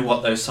 We know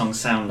what those songs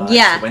sound like.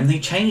 Yeah. So when they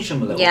change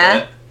them a little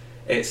bit,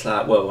 it's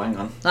like, whoa, hang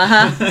on.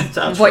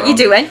 What you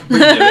doing?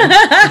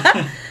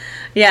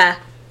 Yeah.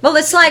 Well,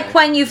 it's like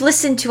when you've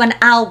listened to an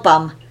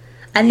album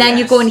and then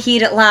you go and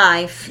hear it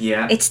live.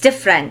 Yeah. It's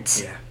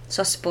different. Yeah.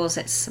 So I suppose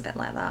it's a bit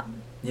like that.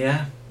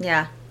 Yeah.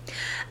 Yeah.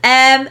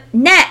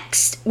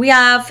 Next, we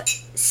have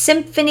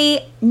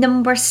Symphony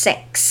Number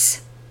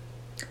 6,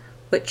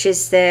 which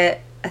is I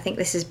think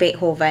this is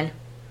Beethoven.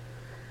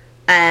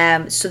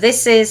 So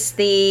this is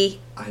the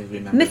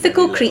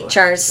mythical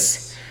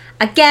creatures.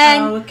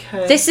 Again,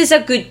 this is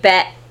a good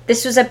bit.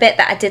 This was a bit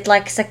that I did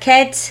like as a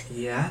kid.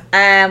 Yeah.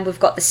 We've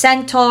got the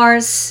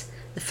centaurs,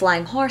 the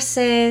flying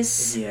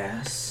horses.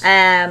 Yes.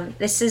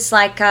 This is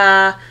like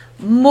a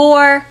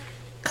more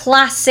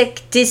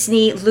classic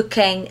Disney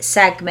looking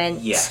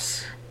segment.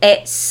 Yes.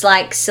 It's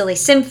like silly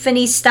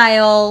symphony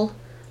style.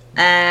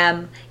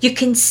 You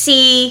can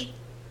see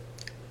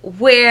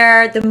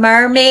where the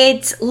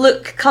mermaid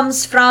look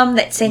comes from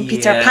that's in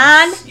Peter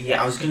Pan.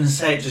 Yeah, I was going to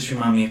say it just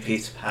reminded me of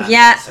Peter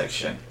Pan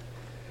section.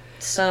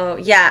 So,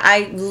 yeah,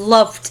 I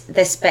loved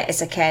this bit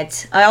as a kid.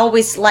 I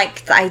always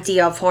liked the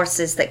idea of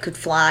horses that could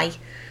fly.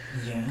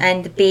 Yeah.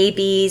 And the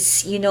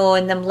babies, you know,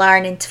 and them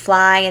learning to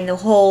fly and the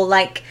whole,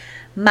 like,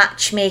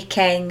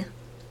 matchmaking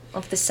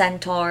of the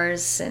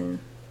centaurs and...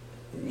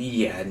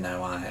 Yeah,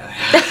 no, I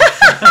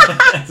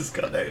it's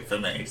got no for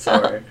me,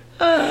 sorry.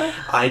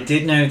 I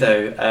did know,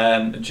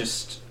 though,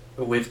 just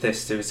with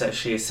this, there was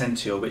actually a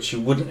centaur which you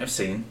wouldn't have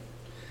seen,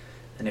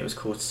 and it was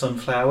called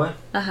Sunflower.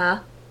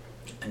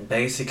 And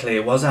basically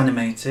it was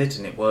animated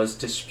and it was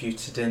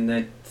distributed in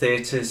the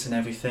theatres and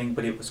everything,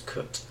 but it was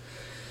cut.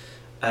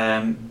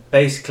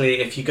 Basically,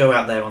 if you go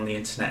out there on the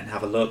internet and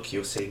have a look,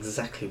 you'll see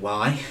exactly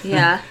why.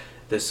 Yeah.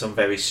 There's some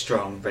very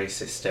strong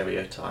racist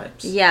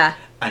stereotypes. Yeah.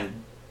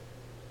 And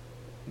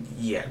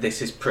yeah,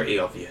 this is pretty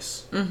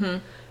obvious.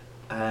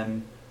 Mm-hmm.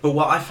 But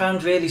what I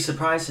found really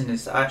surprising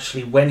is that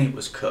actually when it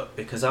was cut,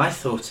 because I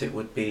thought it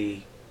would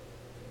be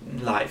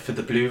like for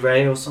the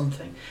Blu-ray or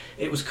something,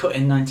 it was cut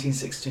in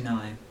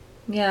 1969.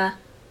 Yeah.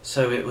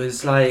 So it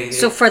was like...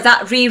 So for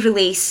that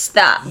re-release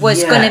that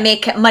was Yeah. going to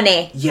make it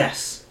money.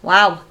 Yes.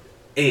 Wow.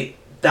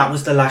 That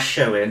was the last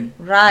showing.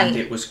 Right. And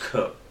it was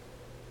cut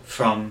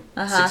from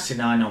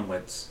 69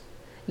 onwards.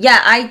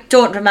 Yeah, I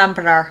don't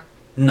remember her.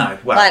 No,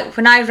 well... Like,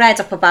 when I read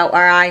up about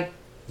her,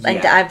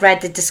 and Yeah. I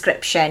read the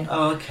description.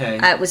 Oh, okay.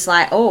 It was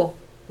like, oh,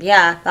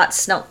 yeah,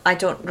 that's not... I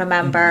don't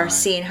remember No.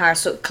 seeing her.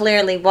 So it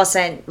clearly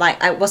wasn't,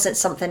 like, it wasn't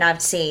something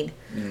I've seen.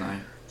 No.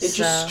 It So-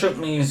 just struck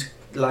me as,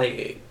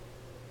 like,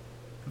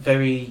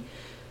 very...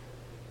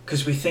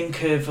 Because we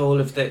think of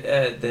all of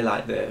the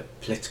like, the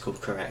political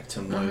correct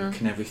and woke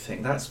and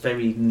everything. That's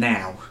very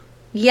now.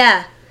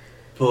 Yeah.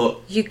 But,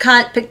 You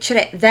can't picture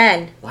it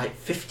then. like,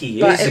 50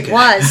 years But it ago...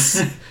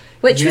 was.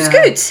 Which was Yeah.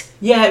 good.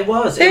 Yeah, it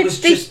was. It was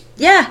just...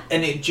 Yeah.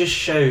 And it just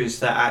shows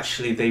that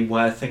actually they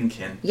were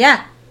thinking.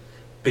 Yeah.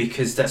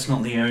 Because that's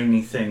not the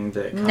only thing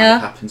that kind No.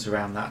 of happens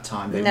around that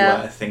time. They No.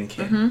 were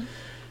thinking. Mhm.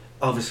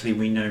 Obviously,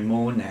 we know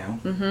more now.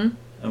 Mhm.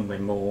 And we're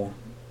more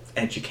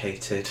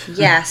educated.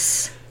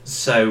 Yes.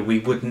 So we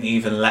wouldn't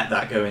even let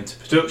that go into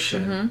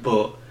production. Mhm.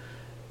 But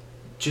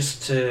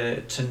just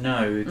to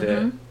know that,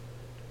 Mhm.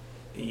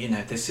 you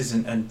know, this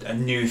isn't a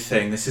new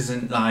thing. This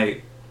isn't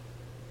like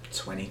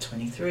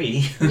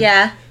 2023.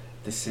 Yeah.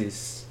 This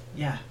is,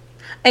 yeah.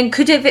 And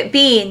could have it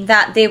been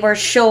that they were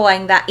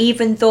showing that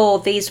even though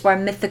these were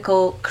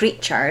mythical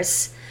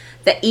creatures,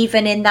 that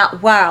even in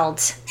that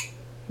world,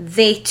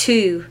 they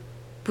too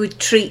would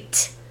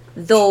treat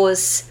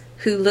those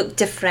who look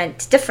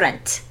different.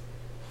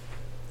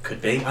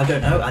 Could be. I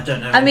don't know. I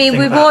don't know. I mean, anything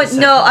we about won't the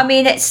know. I second.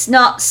 mean, it's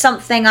not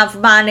something I've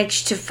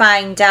managed to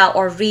find out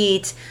or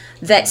read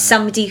that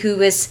somebody who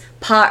was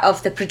part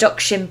of the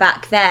production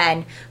back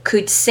then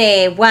could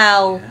say,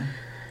 well, Yeah.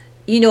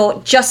 you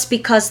know, just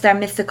because they're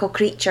mythical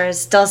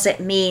creatures, does it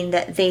mean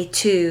that they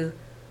too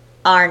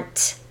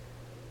aren't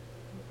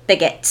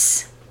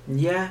bigots?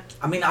 Yeah.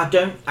 I mean, I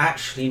don't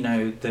actually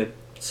know the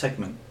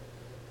segment,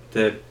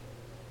 the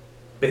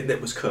bit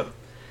that was cut.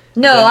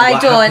 No, I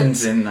what don't.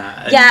 happens in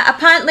that. And Yeah,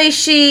 apparently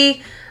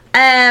she,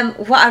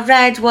 what I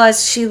read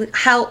was she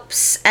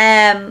helps,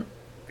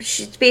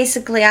 she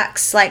basically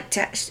acts like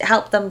to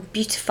help them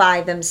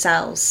beautify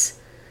themselves.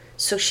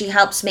 So she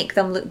helps make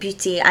them look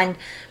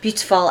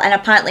beautiful. And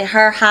apparently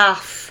her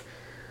half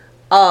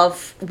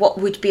of what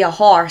would be a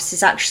horse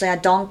is actually a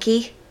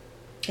donkey.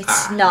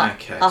 It's not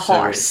okay, a so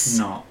horse. it's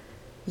not.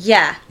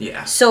 Yeah.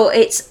 Yeah. So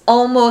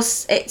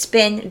it's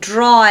been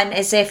drawn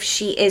as if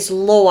she is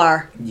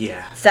lower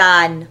Yeah.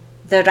 than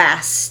the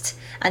rest,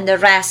 and the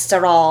rest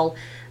are all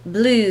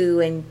blue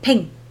and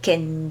pink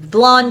and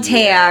blonde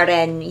hair,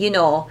 and you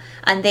know,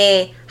 and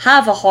they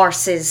have a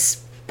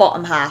horse's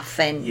bottom half,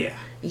 and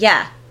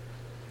Yeah.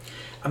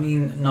 I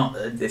mean,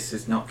 this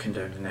is not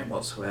condoning it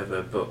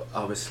whatsoever, but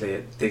obviously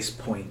at this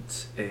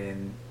point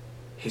in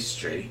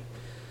history,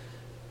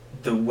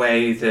 the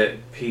way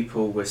that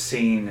people were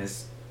seen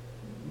as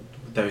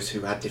those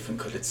who had different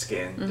coloured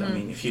skin. I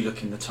mean, if you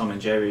look in the Tom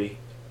and Jerry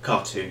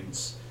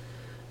cartoons,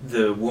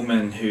 the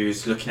woman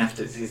who's looking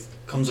after it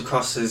comes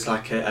across as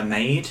like a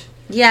maid.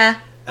 yeah,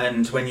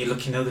 And when you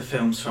look in other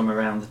films from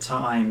around the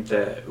time,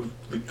 that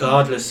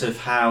regardless of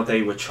how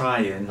they were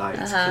trying, like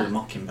To Kill a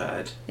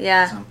Mockingbird, for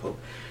yeah, example,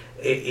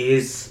 it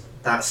is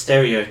that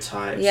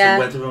stereotype. Yeah. So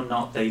whether or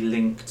not they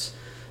linked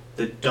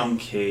the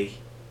donkey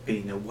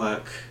being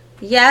a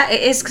yeah,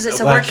 it is because it's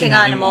a working working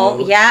animal.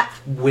 animal. Yeah,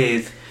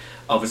 with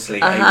obviously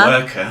a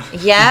worker,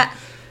 yeah,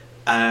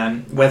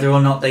 whether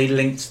or not they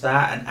linked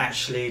that, and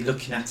actually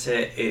looking at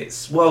it,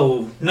 it's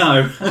whoa,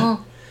 no.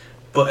 Oh.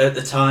 But at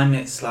the time,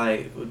 it's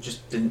like we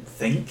just didn't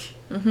think.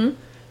 Mhm.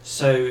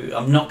 So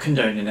I'm not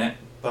condoning it,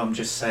 but I'm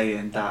just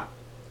saying that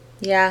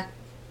yeah,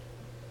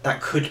 that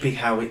could be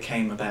how it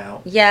came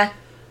about yeah,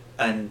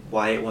 and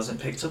why it wasn't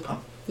picked up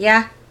on.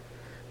 yeah.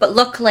 But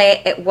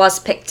luckily, it was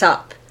picked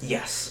up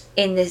Yes.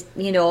 in the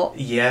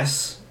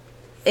Yes.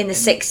 in the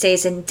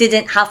 60s and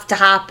didn't have to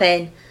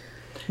happen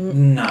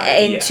No.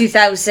 in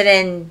 2000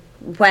 and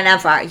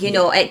whenever. You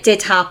know, it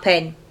did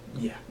happen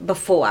Yeah.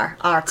 before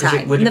our 'Cause it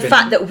time. would And the have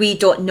fact been- that we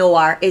don't know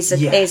her is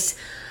Yeah.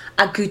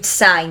 a good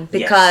sign,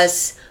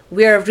 because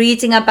we're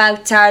reading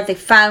about her. They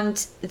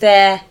found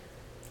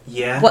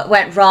Yeah. what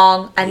went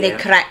wrong and they Yeah.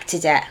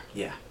 corrected it.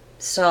 Yeah.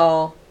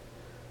 So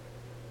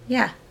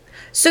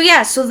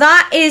so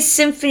that is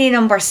Symphony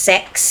Number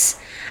 6,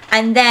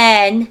 and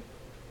then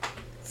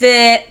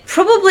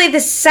probably the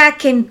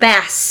second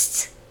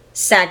best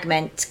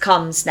segment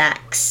comes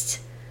next.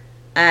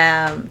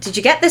 Did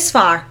you get this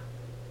far?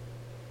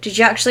 Did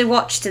you actually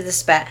watch to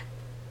this bit?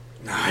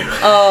 No.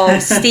 Oh,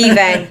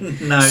 Stephen.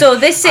 No. So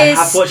this I is...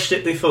 have watched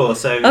it before,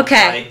 so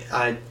Okay.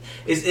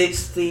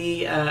 it's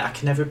the I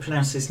can never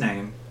pronounce his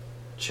name.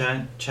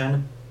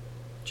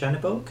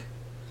 Chernabog?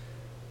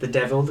 The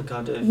devil, the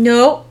god of...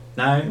 No.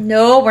 No?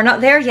 No, we're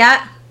not there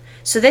yet.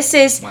 So this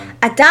is Wow.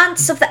 a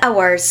dance of the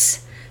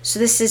hours. So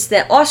this is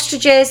the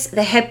ostriches,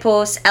 the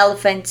hippos,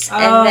 elephants,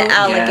 and the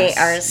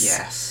alligators.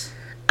 Yes.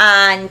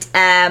 And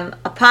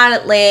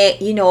apparently,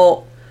 you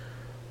know,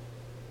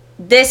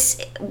 this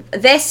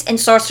in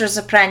Sorcerer's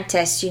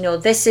Apprentice, you know,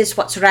 this is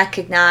what's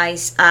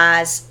recognised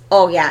as,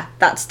 oh yeah,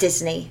 that's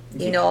Disney.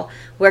 You know,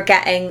 we're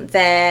getting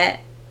the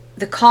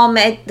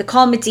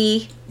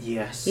comedy.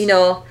 Yes. You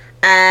know,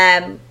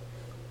 and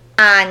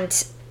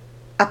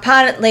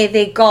apparently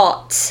they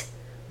got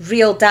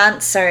real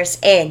dancers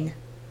in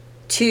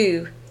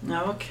to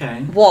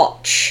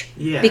watch.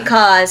 Yeah.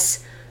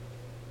 Because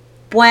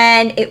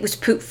when it was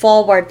put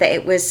forward that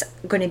it was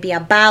going to be a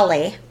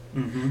ballet,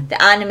 the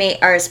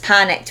animators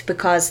panicked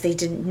because they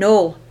didn't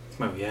know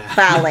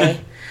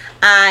ballet.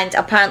 And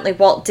apparently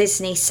Walt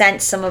Disney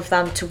sent some of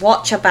them to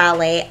watch a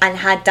ballet and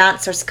had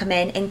dancers come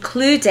in,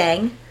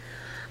 including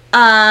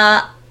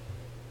a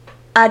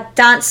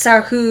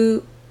dancer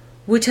who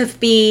would have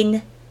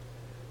been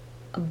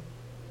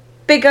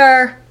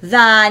bigger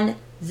than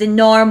the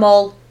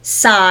normal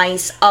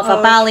size of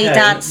a ballet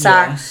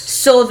dancer,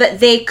 so that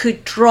they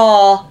could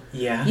draw,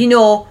 you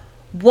know,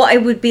 what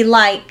it would be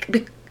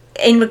like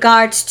in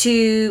regards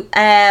to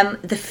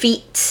the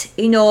feet,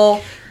 you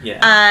know,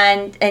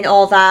 and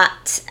all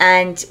that,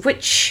 and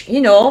which,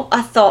 you know,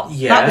 I thought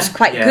that was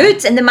quite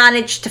good, and they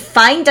managed to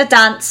find a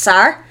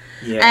dancer.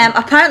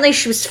 Apparently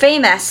she was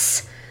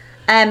famous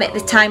at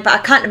the time, but I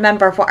can't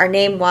remember what her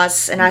name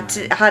was, and I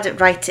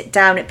hadn't write it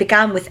down. It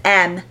began with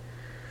M.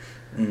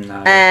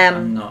 No,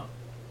 I'm not.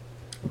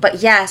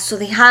 But yeah, so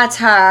they had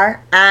her,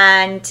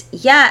 and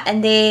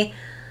they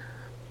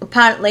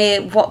apparently,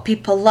 what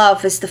people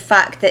love is the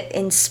fact that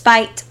in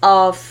spite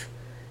of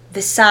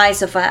the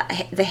size of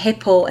the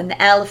hippo and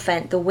the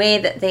elephant, the way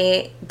that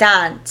they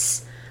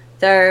dance,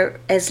 they're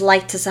as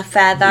light as a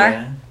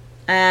feather.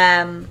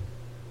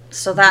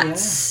 So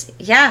that's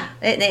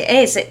it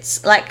is.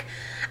 It's like,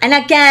 and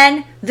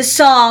again the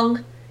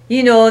song,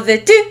 you know, the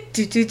do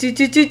do do do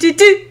do do do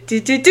do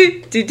do do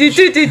do do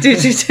do do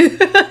do do.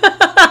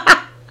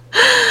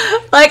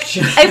 Like,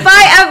 if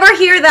I ever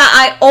hear that,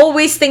 I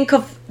always think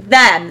of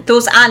them,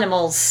 those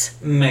animals.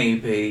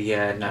 Maybe,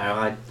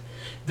 no.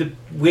 The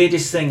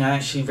weirdest thing, I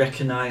actually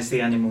recognise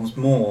the animals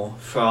more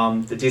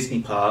from the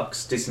Disneyland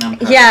parks,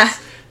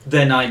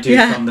 than I do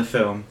from the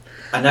film.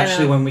 And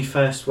actually, when we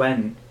first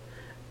went,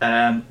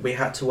 we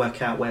had to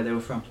work out where they were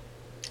from.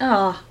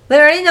 Oh,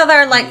 they're in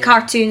other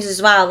cartoons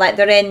as well. Like,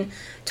 they're in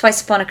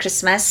Twice Upon a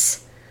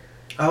Christmas.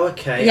 Oh,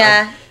 okay.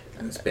 Yeah.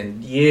 It's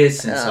been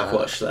years since I've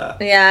watched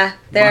that. Yeah,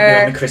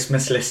 they're on the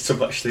Christmas list to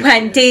watch this.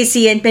 When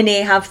Daisy and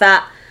Minnie have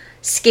that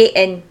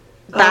skating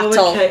battle.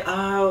 Oh, okay.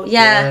 Oh,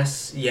 yeah.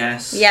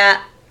 Yes.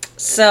 Yeah.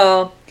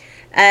 So,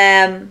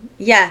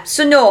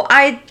 So no,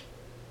 I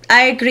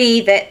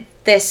agree that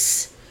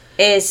this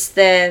is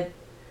you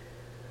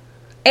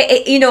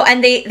know,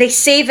 and they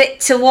save it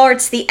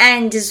towards the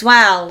end as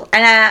well.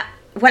 And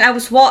when I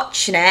was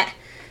watching it,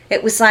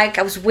 it was like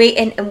I was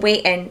waiting and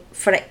waiting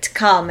for it to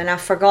come, and I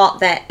forgot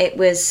that it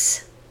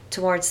was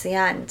towards the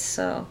end.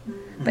 So,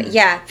 but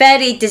yeah,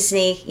 very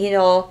Disney. You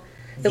know,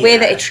 the way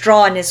that it's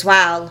drawn as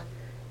well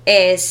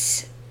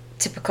is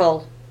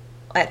typical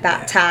at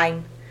that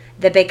time.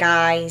 The big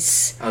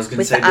eyes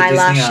with the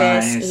eyelashes,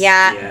 Disney eyes.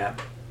 Yeah,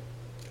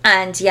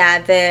 and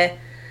the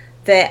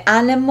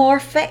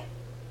anamorphic.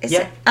 Is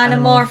it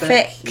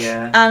anamorphic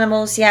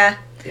animals? Yeah.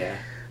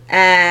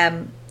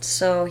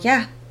 So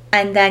yeah.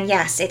 And then,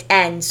 yes, it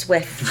ends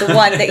with the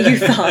one that you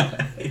thought.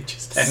 It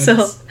just ends. So,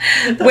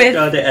 with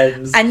God, it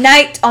ends. A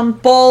Night on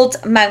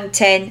Bald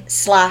Mountain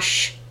 /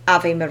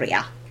 Ave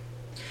Maria.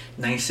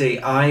 Now, you see,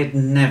 I had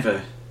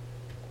never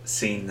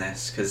seen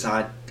this, because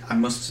I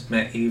must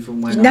admit,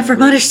 even when You never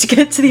managed to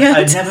get to the end.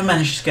 I never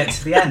managed to get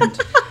to the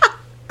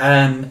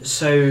end.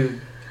 So,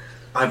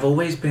 I've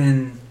always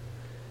been...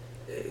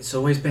 It's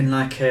always been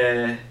like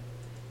a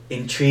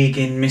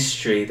intriguing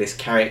mystery, this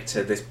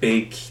character, this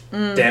big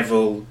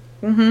devil...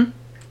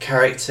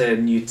 character,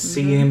 and you'd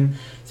see him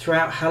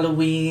throughout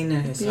Halloween,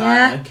 and it's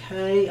like,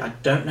 okay, I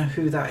don't know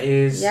who that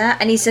is. Yeah,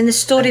 and he's in the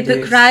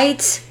storybook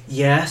ride.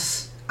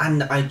 Yes,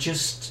 and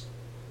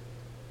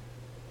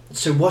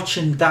so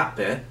watching that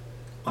bit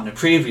on a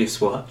previous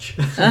watch,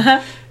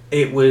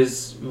 it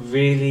was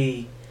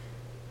really...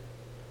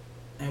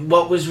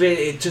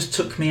 it just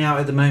took me out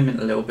of the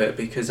moment a little bit,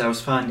 because I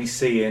was finally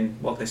seeing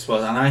what this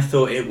was, and I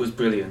thought it was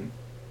brilliant.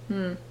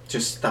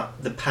 Just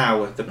the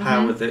power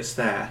that's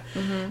there.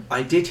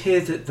 I did hear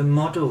that the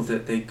model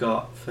that they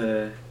got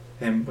for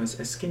him was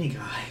a skinny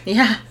guy.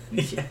 Yeah.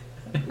 Yeah.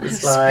 It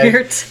was like,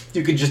 weird.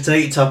 You could just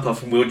take your top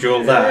off and we'll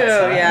draw that.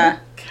 Oh, yeah.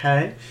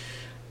 Okay.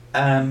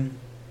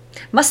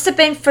 Must have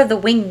been for the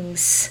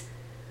wings.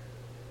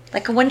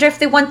 Like, I wonder if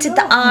they wanted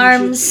the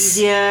arms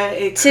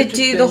to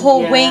do the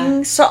whole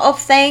wing sort of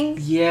thing.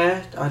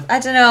 Yeah. I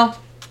don't know.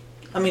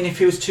 I mean, if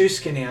he was too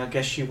skinny, I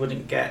guess you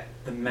wouldn't get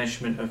the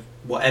measurement of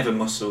whatever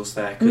muscles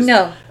there, because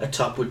No. a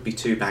top would be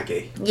too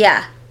baggy.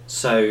 Yeah.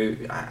 So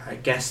I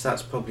guess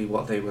that's probably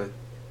what they were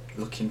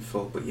looking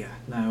for. But yeah,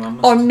 no, I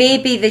must Or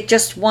maybe they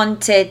just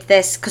wanted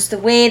this, because the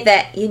way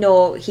that, you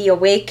know, he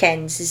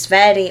awakens is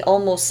very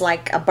almost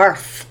like a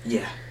birth.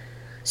 Yeah.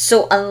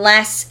 So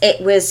unless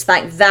it was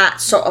like that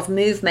sort of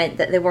movement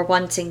that they were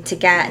wanting to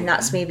get, and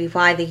that's maybe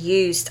why they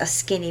used a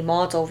skinny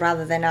model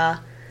rather than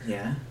a...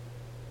 Yeah.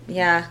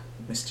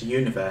 Mr.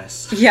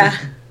 Universe. Yeah.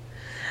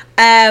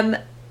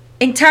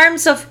 In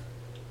terms of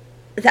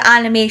the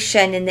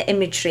animation and the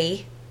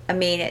imagery, I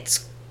mean,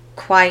 it's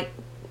quite...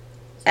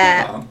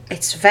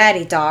 it's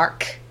very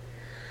dark,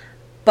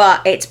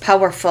 but it's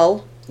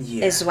powerful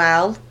as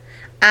well.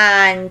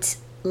 And,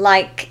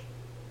 like,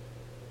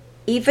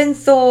 even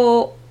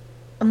though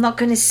I'm not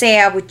going to say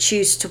I would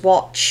choose to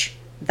watch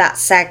that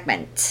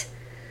segment,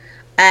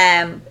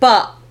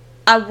 but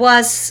I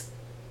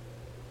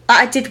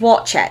did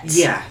watch it.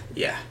 Yeah.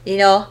 You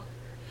know?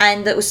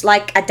 And it was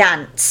like a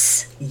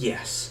dance.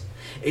 Yes.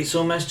 It's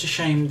almost a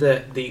shame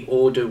that the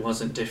order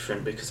wasn't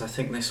different, because I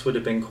think this would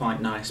have been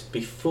quite nice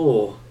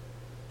before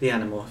the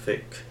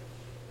anamorphic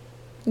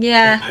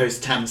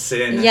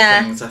post-dancing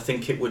and things. I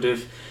think it would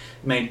have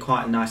made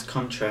quite a nice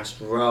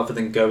contrast rather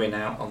than going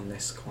out on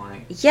this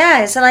quite...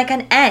 Yeah, it's like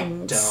an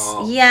end.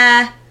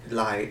 Dark,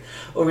 light.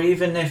 Or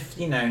even if,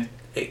 you know,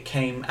 it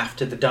came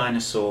after the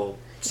dinosaur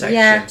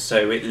section,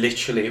 so it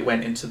literally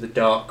went into the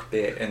dark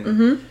bit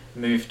and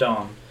moved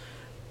on.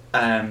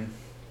 I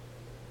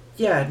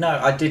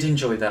did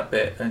enjoy that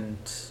bit, and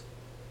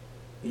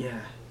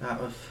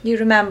you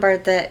remember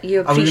that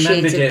you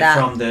appreciated that.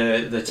 I remembered it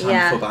from the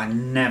time before, but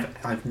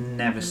I've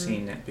never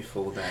seen it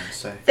before then.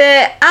 So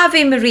the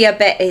Ave Maria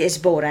bit is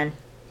boring.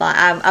 Like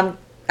I'm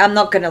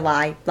not gonna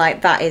lie,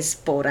 like that is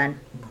boring.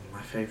 One of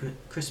my favourite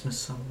Christmas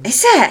songs.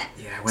 Is it?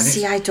 Yeah.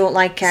 I don't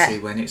like it. See,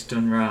 when it's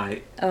done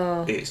right.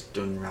 Oh. It's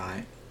done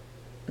right.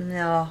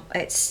 No,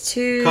 it's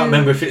too... Can't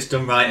remember if it's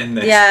done right in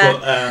this. Yeah.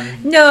 But,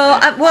 and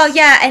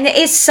it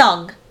is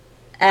sung.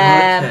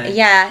 Okay.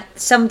 Yeah,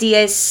 somebody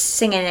is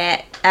singing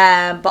it,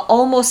 but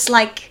almost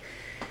like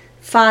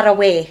far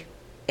away.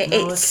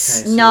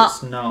 It's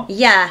not.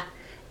 Yeah,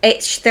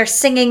 they're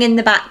singing in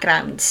the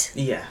background.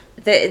 Yeah.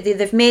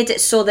 They've made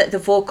it so that the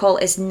vocal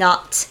is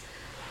not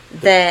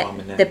the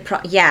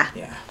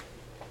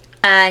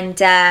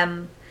and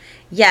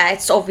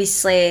it's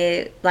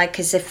obviously like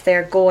as if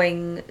they're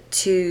going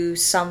to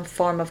some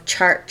form of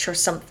church or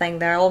something.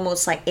 They're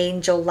almost like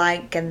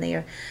angel-like, and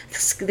they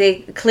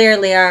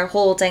clearly are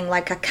holding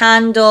like a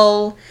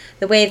candle.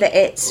 The way that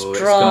it's drawn,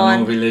 it's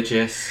gone all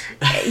religious.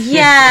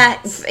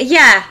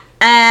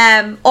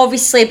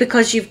 Obviously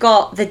because you've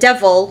got the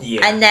devil,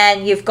 and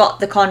then you've got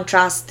the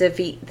contrast of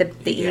the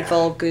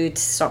evil good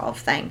sort of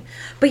thing.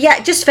 But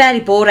yeah, just very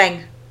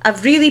boring. A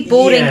really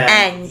boring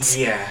end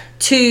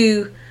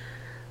to.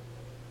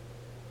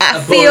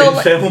 Boring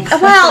film.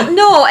 Well,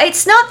 no,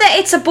 it's not that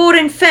it's a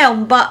boring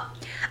film, but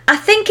I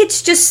think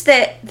it's just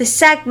that the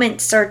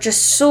segments are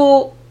just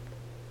so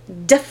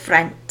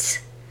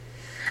different,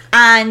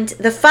 and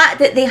the fact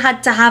that they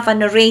had to have a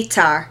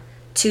narrator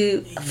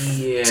to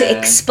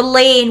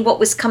explain what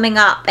was coming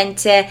up and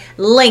to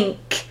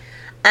link,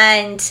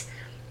 and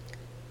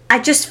I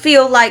just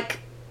feel like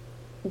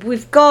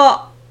we've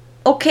got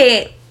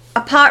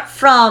apart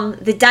from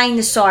the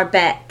dinosaur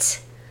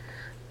bit,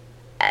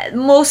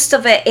 most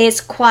of it is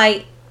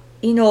quite,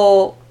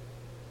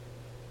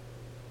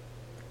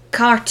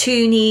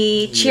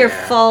 cartoony,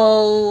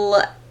 cheerful,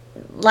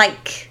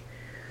 like...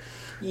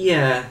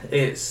 Yeah,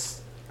 it's...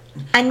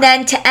 And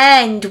then to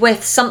end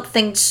with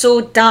something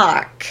so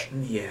dark.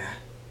 Yeah.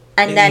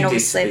 And then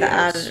obviously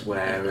that...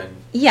 swear and...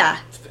 Yeah.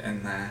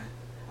 In there.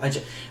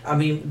 I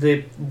mean,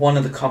 one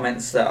of the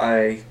comments that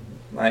I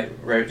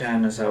wrote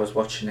down as I was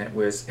watching it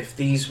was, if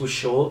these were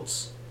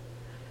shorts,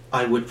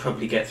 I would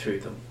probably get through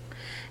them.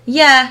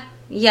 Yeah.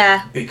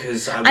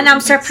 Because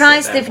I'm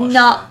surprised they've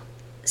not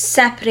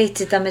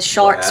separated them as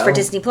shorts for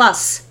Disney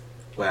Plus.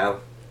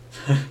 Well,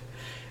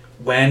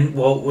 when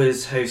Walt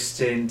was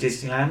hosting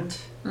Disneyland,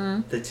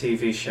 the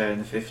TV show in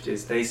the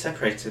 50s, they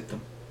separated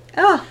them.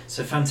 Oh.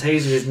 So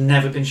Fantasia has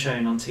never been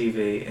shown on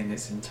TV in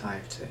its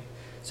entirety.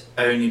 It's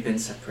only been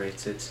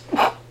separated.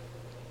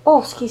 Oh,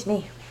 excuse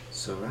me.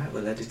 It's alright,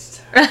 we'll edit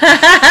it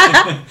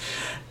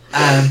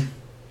out.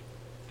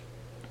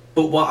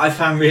 But what I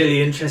found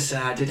really interesting,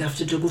 I did have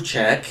to double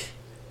check,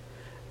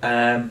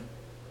 but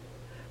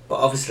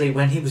obviously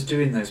when he was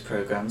doing those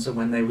programmes and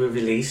when they were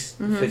released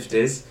in the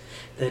 50s,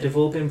 they'd have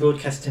all been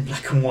broadcast in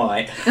black and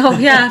white. Oh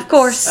yeah, of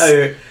course.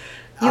 So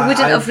you wouldn't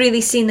have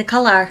really seen the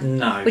colour.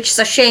 No. Which is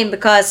a shame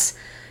because,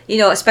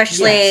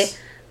 especially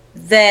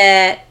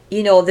the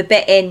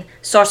bit in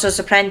Sorcerer's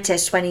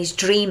Apprentice when he's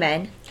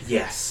dreaming.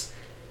 Yes.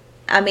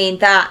 I mean,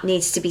 that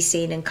needs to be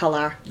seen in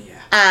colour.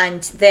 Yeah.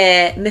 And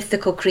the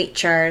mythical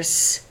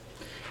creatures.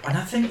 And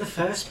I think the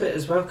first bit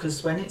as well,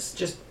 because when it's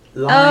just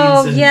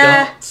lines and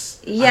dots,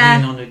 I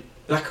mean, on a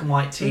black and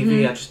white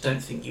TV, I just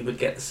don't think you would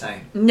get the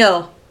same.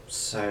 No.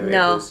 So it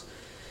was...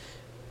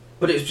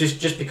 But it was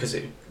just because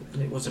it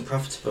wasn't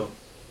profitable.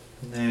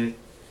 No.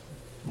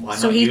 Why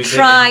so not he use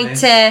tried it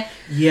to...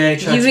 Yeah,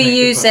 he tried to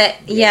reuse it.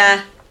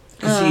 Yeah.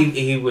 Because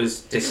he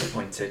was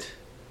disappointed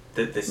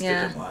that this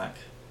didn't work.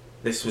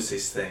 This was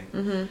his thing.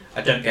 Mm-hmm.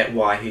 I don't get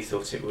why he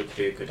thought it would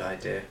be a good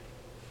idea.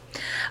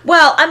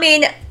 Well, I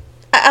mean,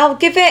 I'll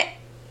give it,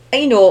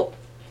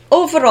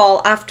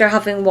 overall, after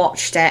having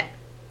watched it,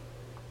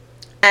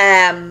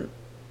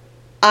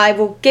 I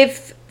will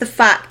give the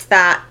fact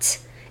that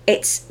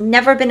it's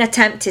never been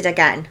attempted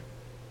again.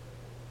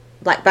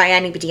 Like, by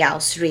anybody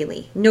else,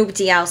 really.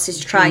 Nobody else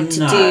is trying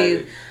to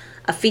do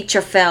a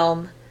feature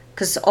film.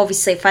 Because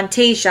obviously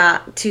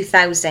Fantasia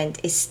 2000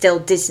 is still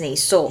Disney.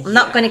 So I'm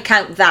not going to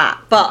count that.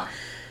 But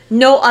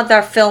no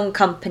other film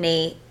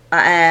company,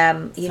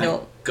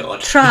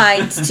 God.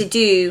 tried to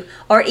do,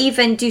 or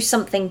even do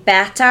something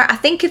better. I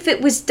think if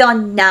it was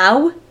done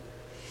now,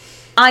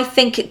 I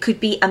think it could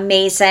be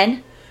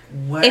amazing.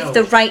 Well, if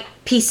the right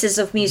pieces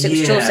of music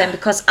was chosen.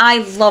 Because I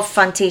love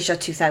Fantasia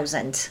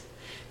 2000.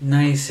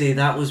 No, you see,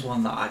 that was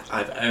one that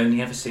I've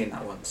only ever seen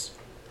that once.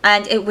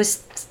 And it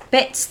was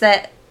bits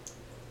that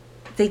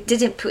they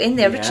didn't put in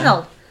the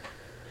original.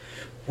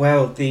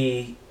 Well,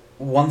 the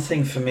one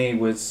thing for me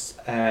was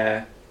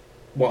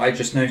what I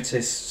just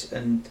noticed,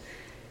 and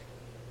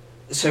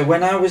so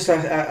when I was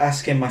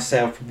asking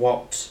myself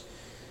what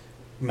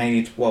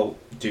made Walt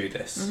do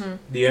this,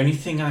 the only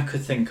thing I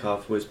could think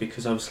of was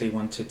because obviously he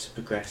wanted to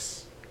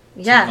progress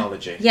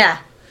technology. Yeah.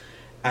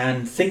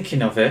 And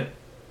thinking of it,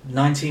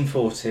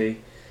 1940,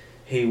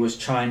 he was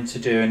trying to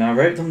do, and I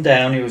wrote them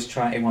down, he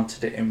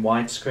wanted it in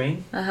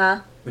widescreen.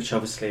 Which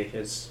obviously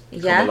has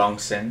come along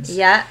since.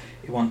 Yeah.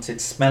 He wanted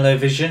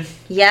smell-o-vision.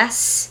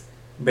 Yes.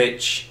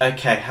 Which,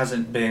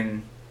 hasn't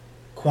been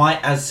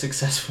quite as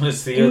successful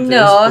as the others,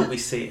 but we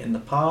see it in the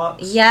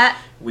parks. Yeah.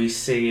 We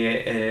see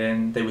it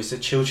in... There was a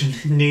Children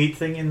in Need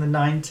thing in the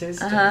 90s,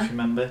 don't you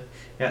remember?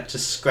 You had to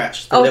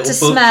scratch the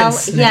little book and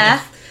sniff.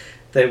 Yeah.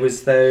 There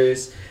was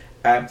those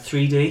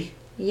 3D.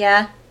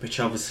 Yeah. Which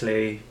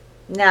obviously...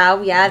 Now,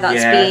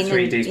 that's been...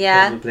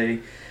 3D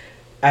probably.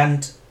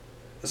 And...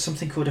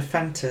 something called a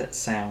Fantasia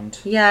sound.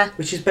 Yeah.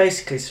 Which is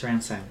basically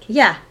surround sound.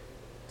 Yeah.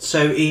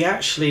 So he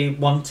actually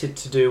wanted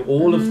to do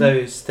all of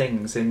those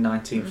things in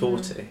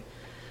 1940.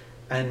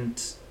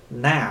 And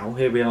now,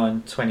 here we are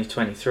in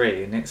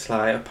 2023, and it's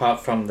like,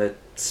 apart from the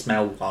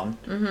smell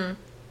one,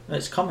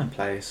 it's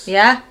commonplace.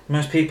 Yeah.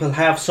 Most people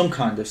have some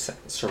kind of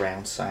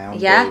surround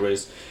sound. Yeah.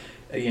 Whereas,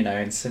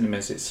 in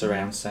cinemas it's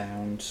surround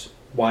sound.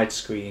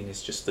 Widescreen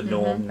is just the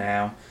norm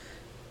now.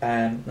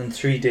 And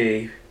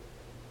 3D...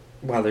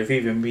 Well, they've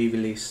even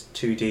re-released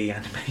 2D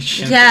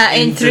animation. Yeah,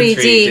 in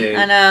 3D.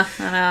 I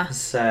know.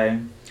 So,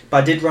 but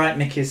I did write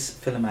Mickey's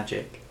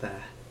Philomagic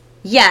there.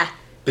 Yeah,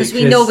 because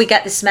we know we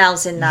get the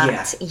smells in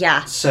that.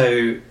 Yeah.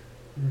 So,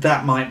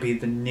 that might be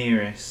the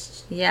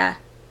nearest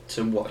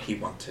to what he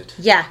wanted.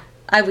 Yeah,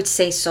 I would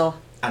say so.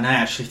 And I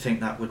actually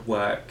think that would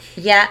work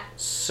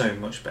so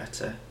much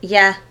better.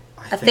 Yeah,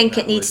 I think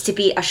it needs to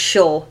be a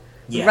show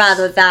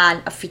rather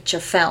than a feature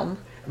film.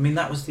 I mean,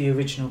 that was the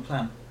original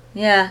plan.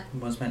 Yeah. It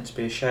was meant to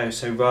be a show.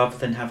 So rather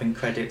than having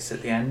credits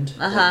at the end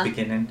or the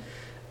beginning,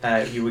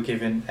 you were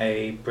given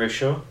a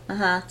brochure.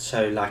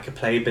 So like a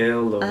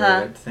playbill or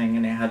a thing,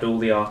 and it had all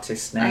the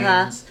artists'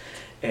 names.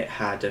 It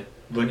had a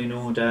running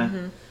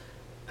order.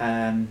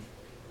 And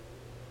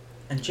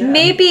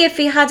maybe if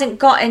he hadn't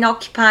gotten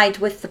occupied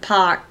with the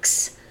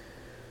parks,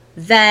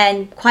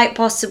 then quite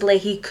possibly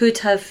he could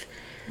have.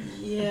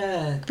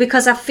 Yeah.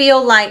 Because I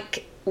feel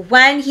like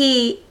when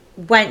he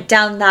went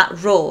down that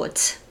road...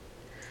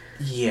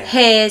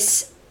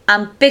 his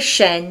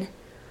ambition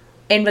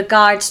in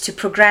regards to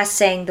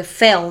progressing the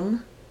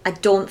film, I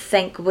don't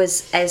think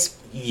was as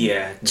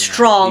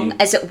strong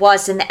as it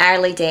was in the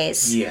early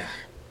days.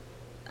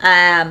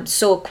 Yeah.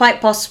 So quite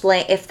possibly,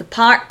 if the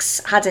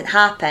parks hadn't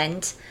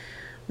happened,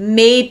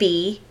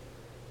 maybe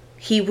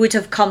he would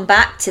have come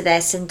back to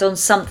this and done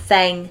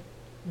something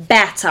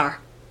better,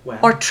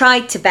 or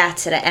tried to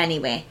better it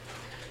anyway.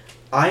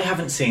 I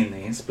haven't seen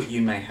these, but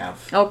you may have.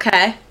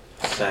 Okay.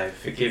 So,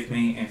 forgive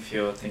me if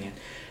you're thinking.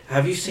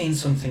 Have you seen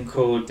something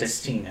called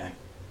Destino?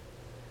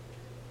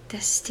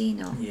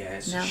 Destino? Yeah,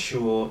 it's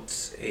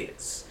short.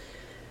 It's...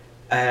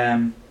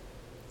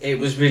 it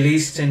was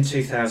released in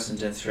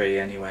 2003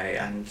 anyway,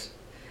 and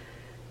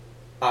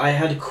I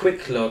had a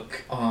quick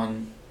look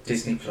on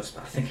Disney Plus,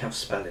 but I think I'm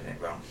spelling it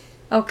wrong.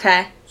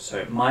 Okay. So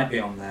it might be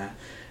on there.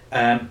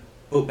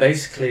 But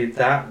basically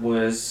that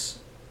was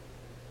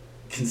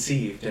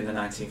conceived in the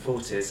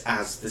 1940s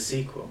as the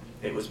sequel.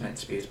 It was meant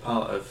to be as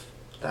part of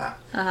that.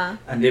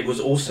 And it was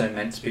also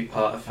meant to be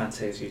part of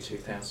Fantasia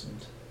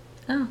 2000.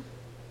 Oh.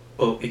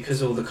 But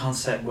because all the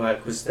concept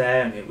work was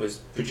there and it was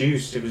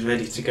produced, it was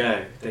ready to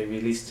go, they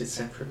released it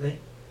separately.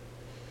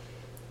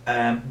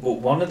 But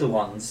one of the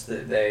ones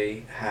that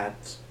they had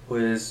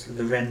was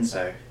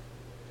Lorenzo.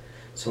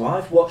 So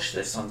I've watched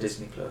this on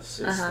Disney Plus.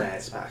 It's there,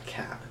 it's about a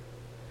cat.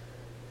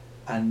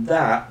 And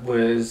that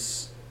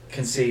was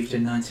conceived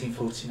in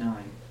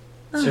 1949.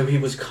 Oh. So he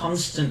was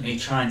constantly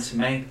trying to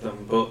make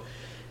them, but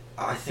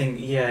I think,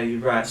 yeah, you're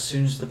right, as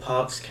soon as the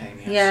parks came,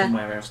 he had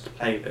somewhere else to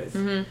play with.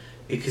 Mm-hmm.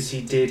 Because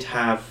he did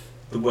have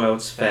the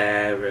World's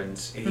Fair, and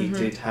he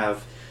did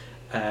have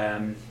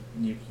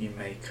you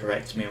may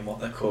correct me on what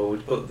they're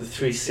called, but the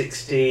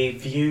 360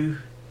 view,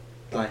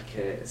 like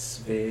a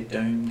sphere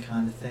dome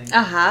kind of thing.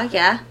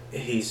 Yeah.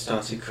 He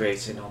started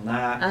creating on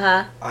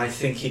that. I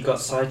think he got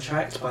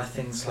sidetracked by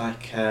things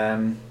like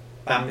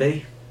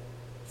Bambi.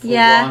 For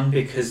one,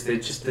 because they're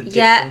just the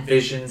different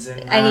visions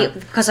in that. And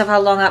because of how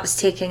long that was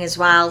taking as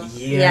well.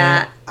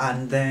 Yeah.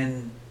 And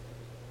then,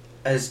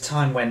 as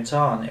time went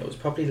on, it was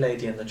probably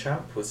Lady and the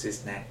Tramp was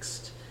his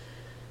next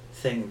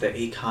thing that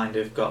he kind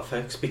of got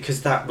focused,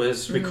 because that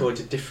was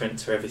recorded different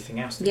to everything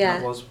else. I think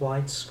that was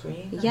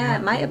widescreen. Yeah,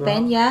 it might have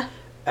been, yeah.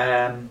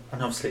 And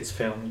obviously it's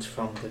filmed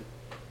from the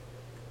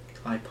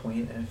eye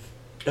point of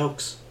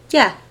dogs.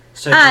 Yeah.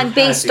 So and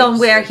based on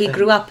where he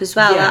grew up as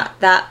well,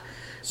 that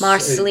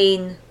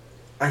Marceline...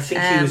 I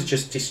think he was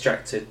just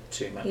distracted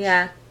too much.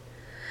 Yeah.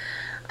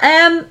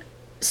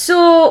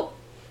 So,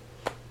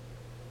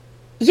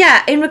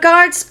 yeah, in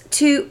regards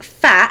to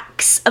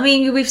facts, I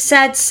mean, we've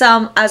said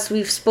some as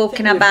we've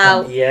spoken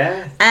about.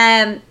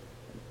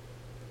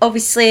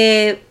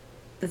 Obviously,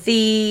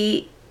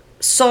 the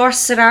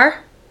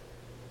sorcerer.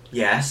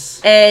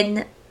 Yes.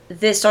 In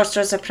The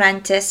Sorcerer's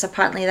Apprentice,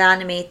 apparently the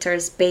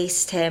animators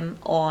based him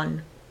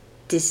on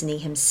Disney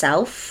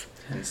himself.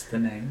 Hence the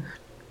name.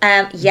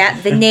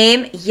 The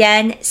name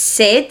Yen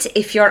Sid,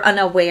 if you're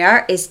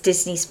unaware, is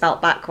Disney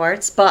spelt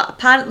backwards. But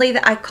apparently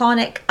the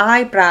iconic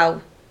eyebrow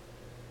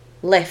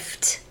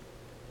lift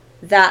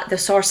that the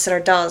sorcerer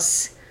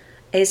does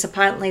is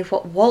apparently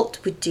what Walt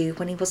would do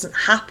when he wasn't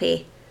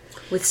happy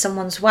with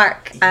someone's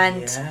work.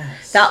 And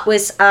that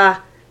was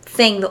a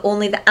thing that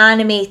only the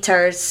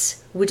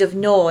animators would have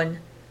known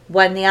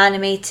when they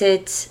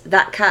animated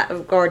that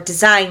or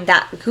designed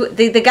that.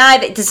 The guy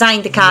that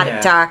designed the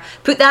character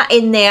put that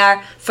in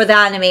there for the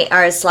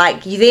animators.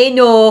 Like, they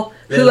know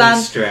who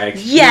I'm.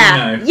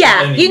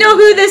 You know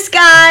who this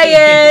guy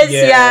is.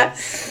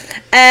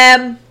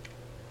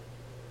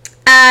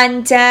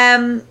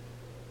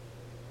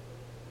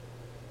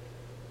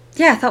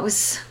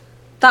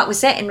 That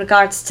was it in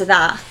regards to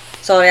that.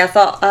 Sorry, I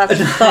thought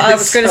I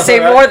was going to say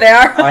more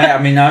there. I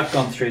mean, I've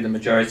gone through the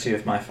majority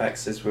of my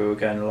facts as we were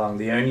going along.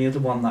 The only other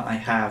one that I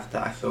have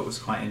that I thought was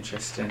quite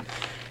interesting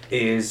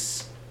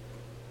is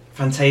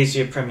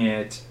Fantasia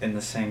premiered in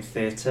the same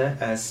theatre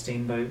as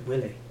Steamboat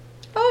Willie.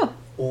 Oh.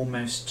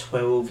 Almost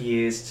 12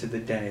 years to the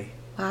day.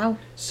 Wow.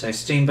 So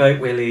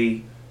Steamboat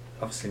Willie,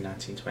 obviously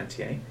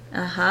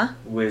 1928,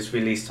 was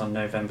released on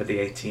November the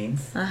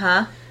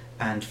 18th.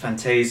 And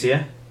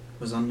Fantasia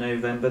was on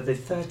November the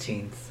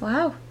 13th.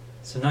 Wow.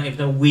 So not even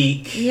a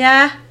week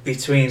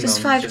between them. Just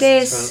 5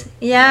 days.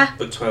 12,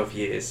 but 12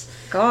 years.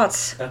 God.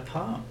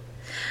 Apart.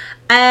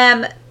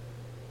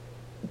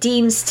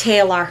 Deems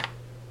Taylor.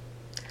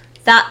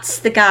 That's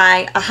the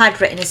guy. I had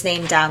written his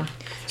name down.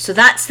 So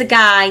that's the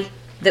guy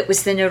that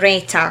was the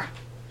narrator.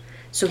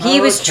 So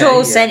he was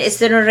chosen as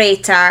the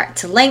narrator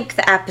to link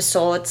the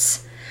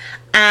episodes.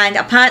 And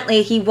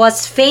apparently he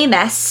was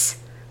famous,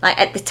 like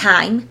at the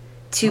time,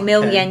 to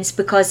millions,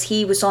 because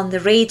he was on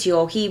the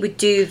radio. He would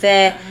do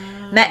the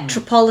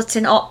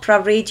Metropolitan Opera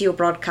radio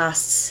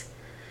broadcasts.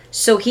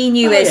 So he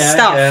knew his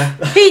stuff. Yeah.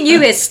 He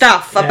knew his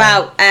stuff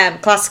about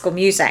classical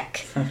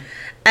music.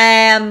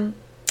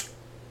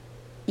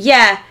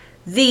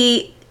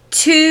 The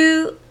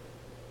two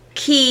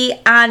key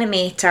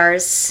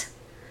animators,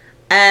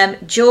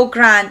 Joe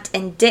Grant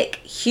and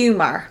Dick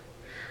Humer,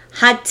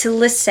 had to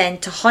listen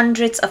to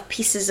hundreds of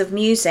pieces of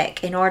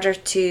music in order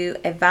to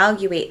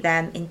evaluate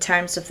them in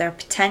terms of their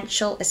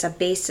potential as a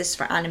basis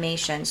for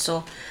animation. So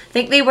I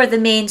think they were the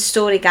main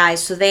story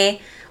guys. So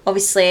they,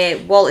 obviously,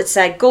 Walt had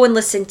said, go and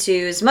listen to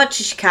as much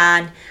as you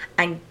can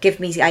and give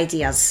me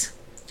ideas.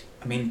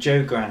 I mean,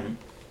 Joe Grant,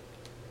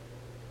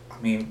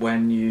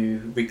 when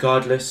you,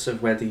 regardless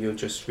of whether you're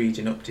just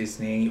reading up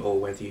Disney or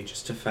whether you're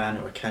just a fan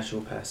or a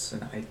casual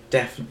person, I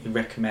definitely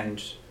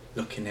recommend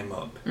looking him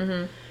up.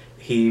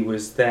 He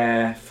was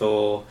there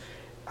for,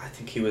 I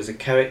think he was a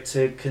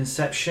character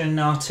conception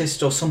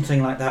artist or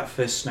something like that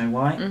for Snow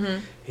White.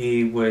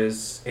 He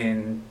was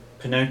in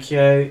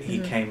Pinocchio. He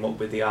came up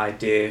with the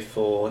idea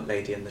for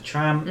Lady and the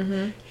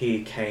Tramp.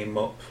 He came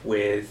up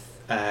with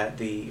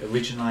the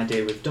original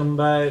idea with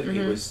Dumbo. He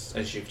was,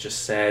 as you've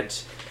just said,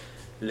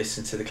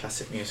 listen to the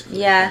classic musical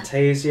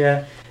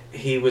Fantasia.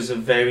 He was a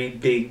very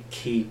big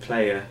key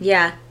player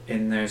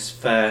in those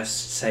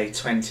first, say,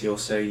 20 or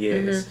so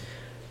years.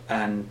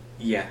 And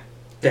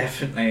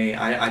definitely,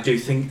 I do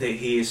think that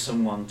he is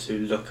someone to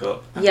look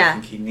up. I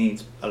think he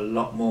needs a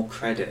lot more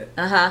credit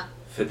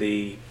for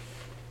the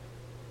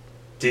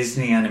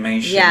Disney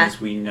animation as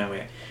we know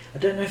it. I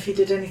don't know if he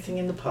did anything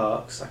in the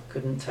parks. I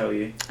couldn't tell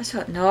you. I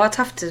don't know. I'll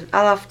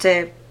have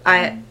to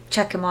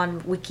check him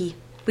on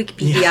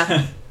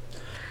Wikipedia.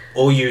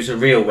 Or use a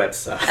real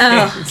website.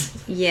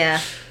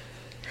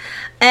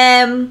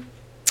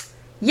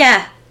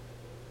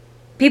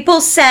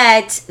 People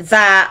said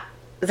that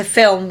the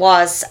film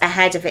was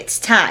ahead of its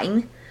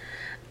time,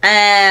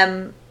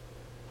 and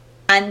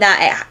that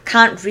it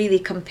can't really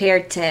be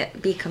compared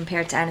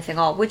to anything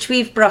else, which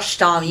we've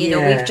brushed on. You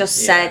know, we've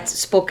just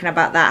spoken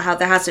about that, how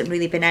there hasn't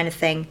really been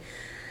anything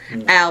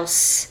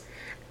else.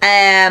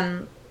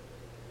 It's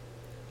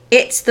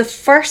the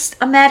first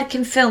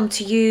American film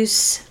to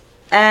use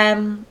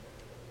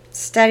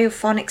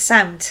stereophonic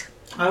sound.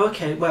 Oh,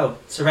 okay. Well,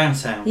 surround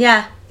sound.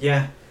 Yeah.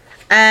 Yeah.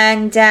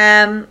 And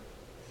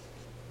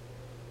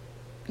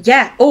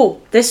yeah.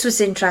 Oh, this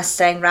was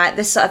interesting, right?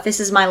 This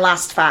is my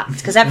last fact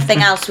because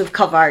everything else we've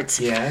covered.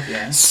 Yeah,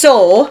 yeah.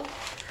 So,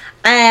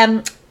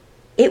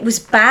 it was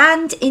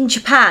banned in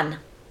Japan.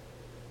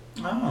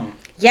 Oh.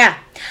 Yeah,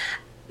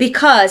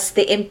 because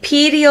the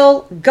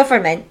imperial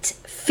government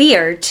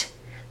feared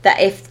that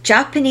if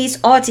Japanese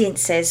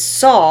audiences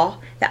saw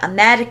that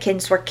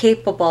Americans were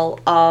capable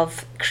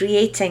of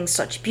creating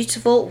such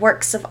beautiful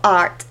works of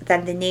art,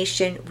 then the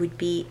nation would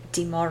be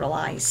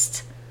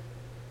demoralized.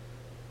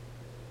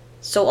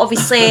 So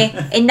obviously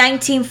in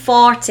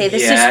 1940,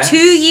 this is 2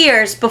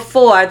 years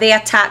before they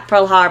attack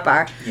Pearl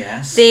Harbor.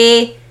 Yes.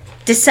 They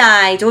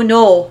decide, oh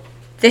no,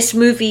 this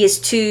movie is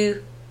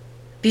too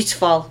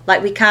beautiful.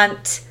 Like, we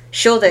can't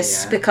show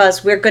this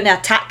because we're going to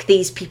attack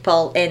these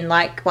people in,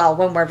 like, well,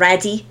 when we're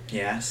ready.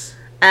 Yes.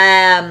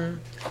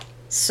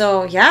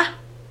 So, yeah.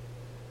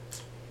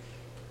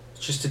 It's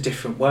just a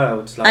different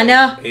world. Like, I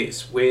know.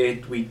 It's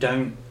weird.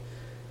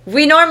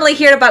 We normally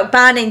hear about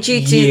banning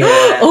due to,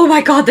 oh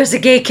my God, there's a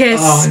gay kiss.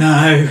 Oh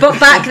no. But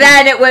back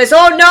then it was,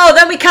 oh no,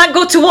 then we can't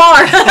go to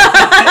war.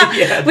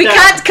 We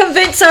can't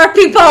convince our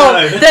people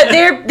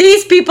that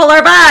these people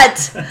are bad.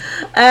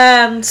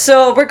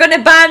 So we're going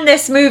to ban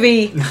this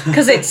movie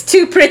because it's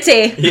too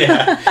pretty.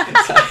 Yeah.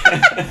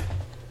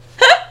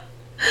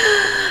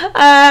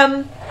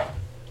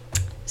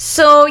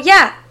 So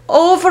yeah,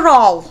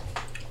 overall,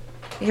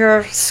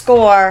 your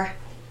score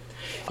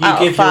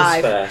out of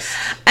 5. Yours first.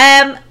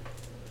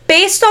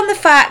 Based on the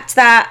fact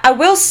that I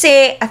will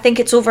say I think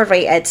it's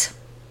overrated.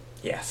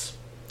 Yes.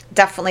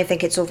 Definitely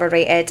think it's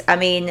overrated. I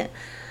mean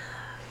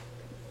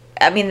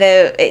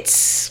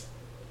it's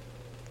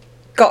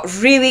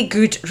got really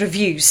good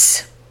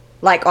reviews,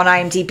 like on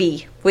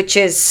IMDb, which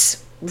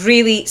is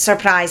really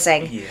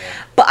surprising. Yeah.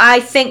 But I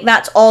think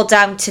that's all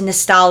down to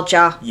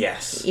nostalgia.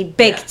 Yes.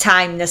 Big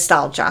time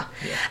nostalgia.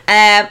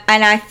 Yeah.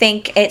 And I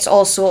think it's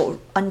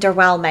also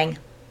underwhelming.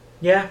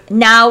 Yeah.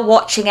 Now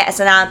watching it as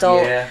an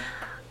adult. Yeah.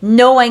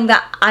 Knowing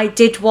that I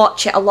did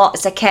watch it a lot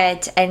as a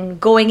kid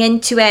and going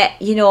into it,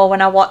 you know,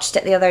 when I watched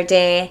it the other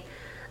day,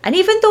 and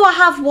even though I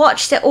have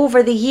watched it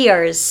over the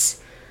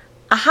years,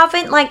 I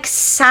haven't like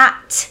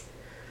sat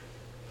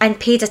and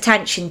paid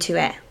attention to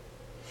it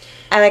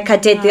like I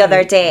did the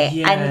other day.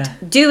 Yeah.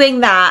 And doing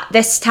that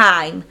this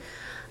time,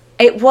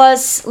 it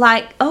was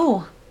like,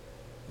 oh,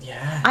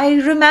 yeah, I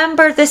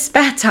remember this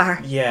better.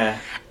 Yeah.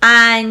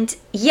 And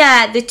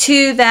yeah, the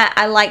two that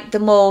I like the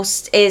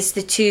most is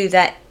the two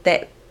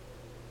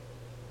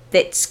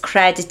that's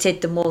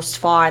credited the most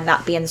for, and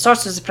that being the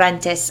Sorcerer's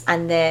Apprentice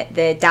and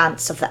the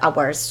Dance of the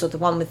Hours, so the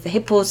one with the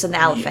hippos and the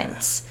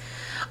elephants.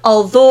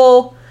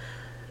 Although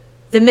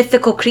the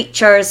mythical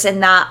creatures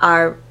in that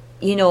are,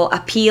 you know,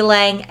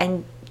 appealing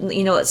and,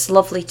 you know, it's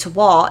lovely to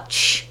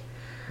watch,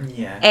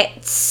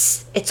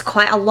 it's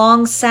quite a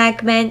long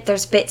segment.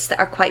 There's bits that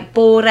are quite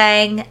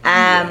boring,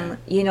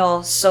 you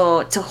know,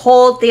 so to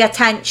hold the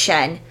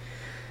attention,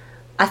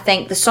 I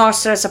think the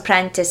Sorcerer's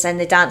Apprentice and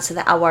the Dance of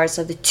the Hours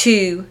are the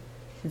two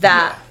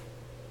that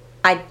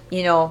I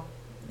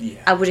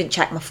wouldn't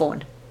check my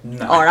phone.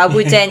 No. Or I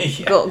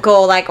wouldn't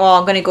go like, oh,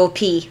 I'm going to go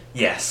pee.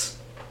 Yes.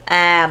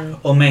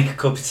 Or make a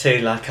cup of tea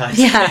like I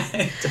did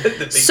at the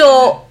beginning.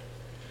 So,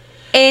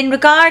 in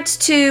regards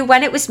to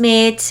when it was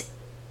made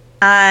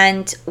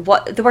and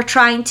what they were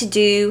trying to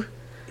do,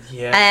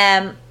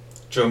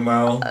 drum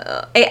roll.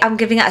 I'm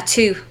giving it a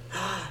 2.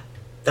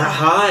 That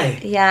high?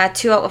 Yeah,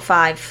 2 out of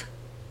 5.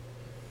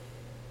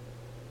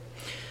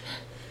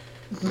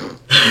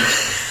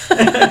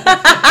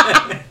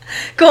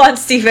 Go on,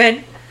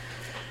 Stephen.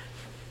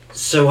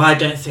 So I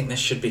don't think this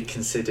should be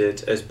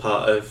considered as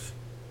part of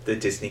the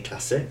Disney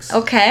classics.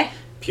 Okay.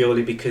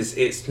 Purely because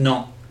it's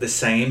not the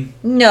same.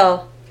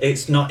 No.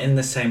 It's not in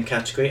the same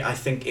category. I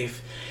think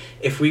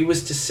if we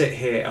was to sit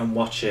here and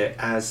watch it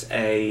as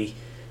a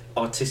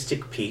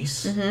artistic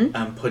piece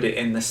and put it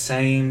in the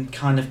same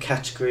kind of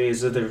category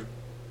as other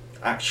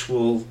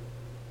actual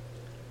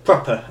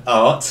proper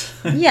art,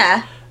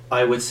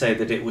 I would say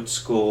that it would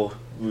score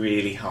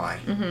really high.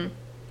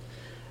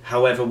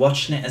 However,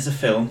 watching it as a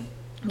film,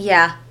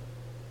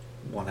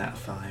 1 out of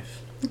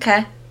 5.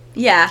 Okay.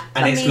 Yeah.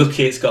 And it's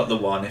lucky it's got the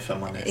 1, if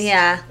I'm honest.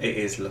 Yeah. It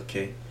is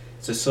lucky.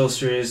 It's a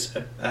Sorcerer's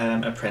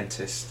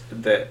Apprentice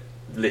that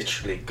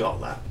literally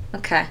got that.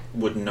 Okay.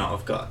 Would not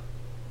have got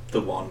the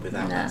 1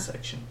 without that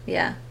section.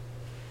 Yeah.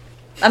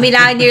 I mean,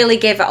 I nearly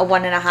gave it a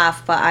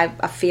 1.5, but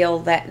I feel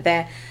that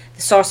the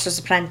Sorcerer's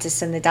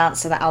Apprentice and the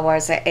Dance of the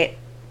Hours, I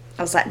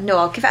was like, no,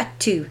 I'll give it a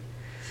 2.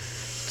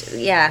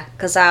 Yeah,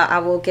 because I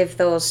will give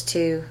those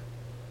 2.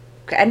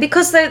 And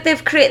because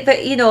they've created,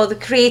 the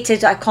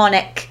created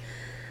iconic.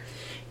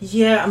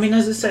 Yeah, I mean,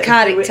 as I said,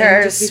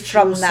 characters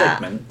from that.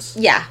 Segments,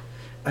 yeah.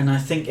 And I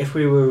think if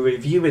we were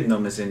reviewing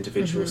them as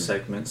individual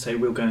segments, say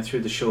we were going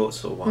through the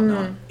shorts or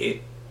whatnot,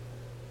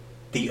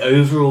 the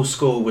overall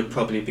score would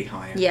probably be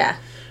higher. Yeah.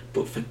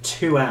 but for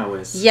 2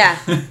 hours. Yeah.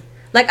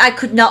 Like, I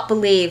could not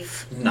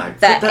believe No,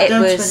 that put that it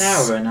down was... to an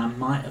hour and I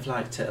might have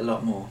liked it a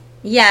lot more.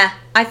 Yeah,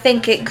 I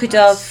think it could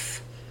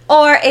have...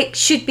 Or it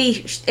should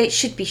be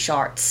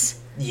shorts.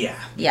 Yeah.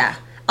 Yeah.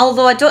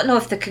 Although I don't know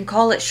if they can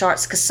call it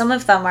shorts, because some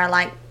of them are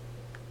like...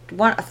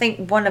 I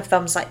think one of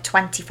them's like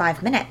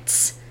 25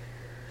 minutes.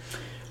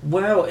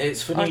 Well,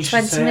 it's funny you should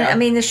 20 say minutes. I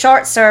mean, the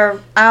shorts are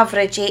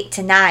average 8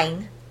 to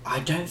 9. I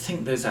don't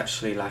think there's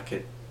actually like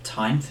a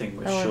time thing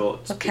with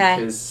shorts. Okay.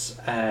 Because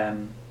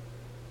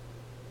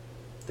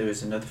there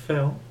is another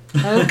film.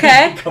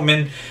 Okay.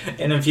 coming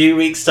in a few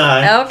weeks'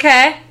 time.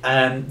 Okay.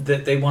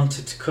 That they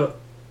wanted to cut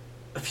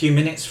a few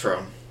minutes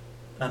from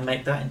and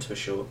make that into a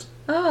short.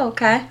 Oh,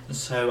 okay.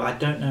 So I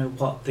don't know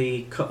what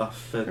the cut-off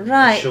for the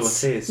Right.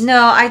 short is.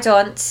 No, I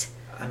don't.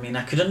 I mean,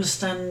 I could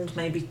understand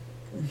maybe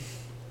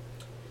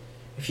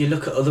if you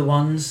look at other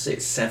ones,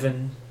 it's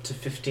 7 to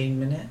 15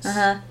 minutes.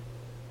 Uh-huh.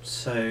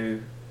 So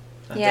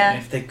I Yeah. don't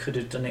know if they could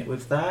have done it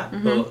with that,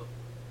 Mhm. but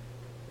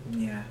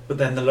yeah. But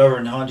then the Laura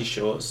and Hardy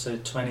shorts are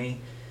 20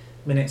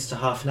 minutes to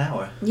half an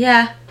hour.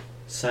 Yeah.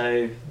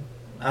 So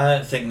I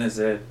don't think there's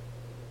a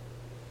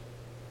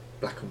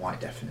black and white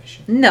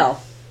definition. No.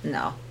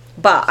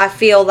 But I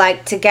feel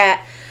like to get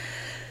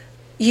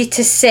you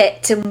to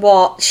sit and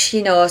watch,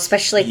 you know,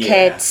 especially Yeah.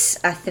 kids,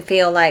 I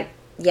feel like,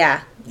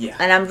 yeah. Yeah.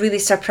 And I'm really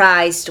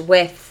surprised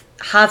with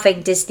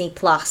having Disney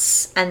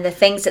Plus and the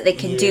things that they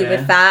can do Yeah.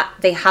 with that.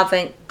 They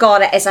haven't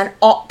got it as an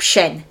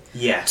option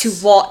Yes. to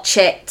watch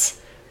it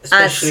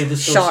Especially the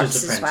as Sorcerer's shorts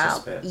as Apprentice well.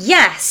 bit.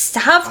 Yes, to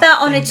have I that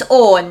on think- its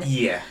own,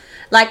 Yeah.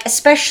 like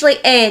especially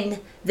in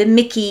the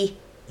Mickey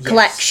Yes.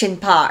 collection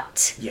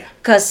part, Yeah.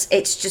 because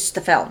it's just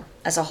the film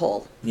as a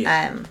whole.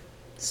 Yeah.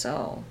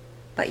 So,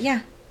 but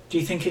yeah, Do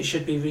you think it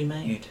should be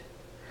remade?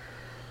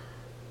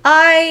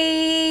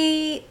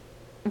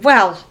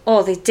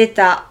 they did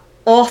that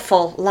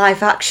awful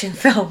live action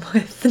film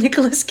with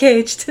Nicolas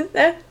Cage, didn't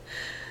they?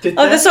 Did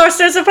Oh, The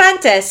Sorcerer's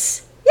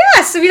Apprentice.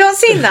 Yes, have you not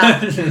seen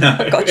that?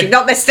 No. God, you've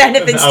not missed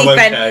anything, Oh,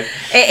 Stephen. okay.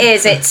 It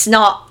is. It's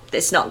not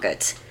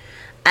good.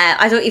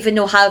 I don't even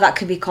know how that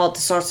could be called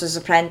The Sorcerer's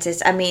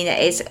Apprentice. I mean,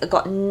 it's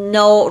got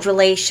no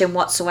relation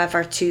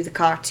whatsoever to the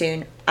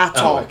cartoon at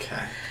all.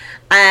 Okay.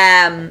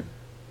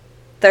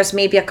 There's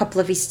maybe a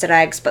couple of Easter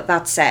eggs, but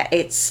that's it.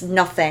 It's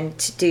nothing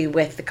to do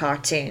with the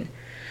cartoon.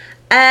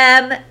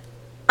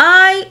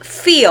 I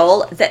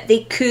feel that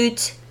they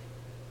could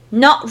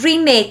not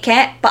remake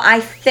it, but I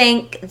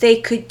think they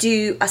could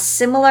do a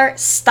similar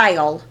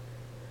style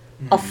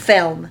of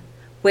film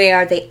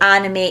where they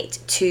animate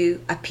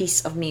to a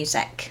piece of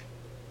music.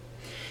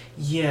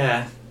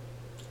 Yeah.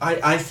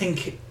 I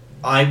think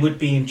I would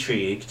be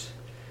intrigued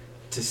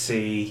to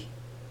see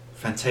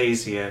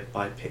Fantasia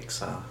by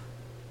Pixar.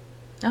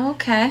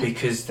 Okay.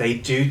 Because they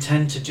do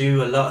tend to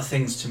do a lot of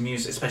things to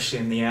music, especially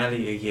in the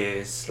earlier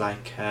years.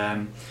 Like,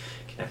 I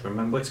can never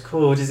remember what it's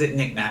called. Is it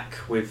Knick Knack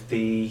with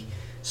the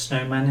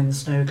snowman in the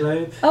snow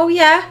globe? Oh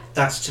yeah.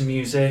 That's to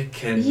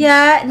music. And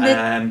Yeah,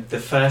 and the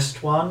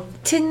first one.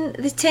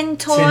 The tin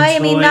toy. Tin I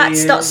mean, Toy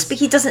that's not. is-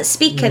 He doesn't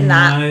speak in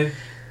that. No.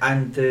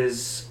 And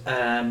there's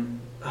I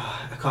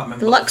can't remember.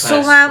 The what the Luxo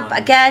first lamp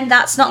one. again.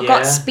 That's not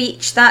got Yeah.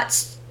 speech.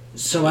 That's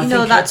So I you think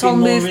know, that's I'd be all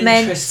more movement.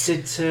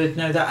 interested to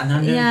know that, and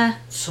I know Yeah.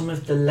 some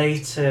of the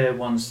later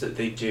ones that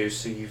they do.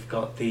 So you've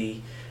got the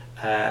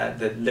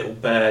little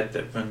bird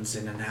that runs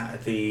in and out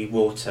of the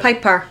water.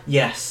 Piper.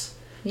 Yes.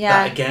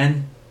 Yeah. That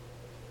again.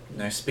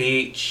 No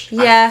speech.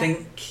 Yeah. I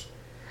think.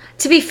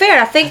 To be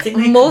fair, I think they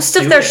could most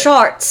of do their it.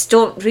 shorts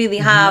don't really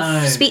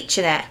have No. speech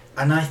in it.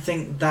 And I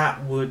think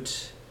that would,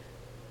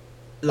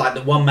 like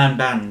the one man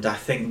band. I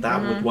think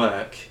that would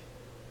work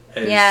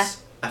as Yeah.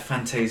 a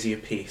Fantasia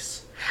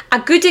piece. A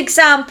good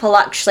example,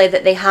 actually,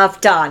 that they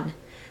have done,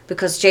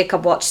 because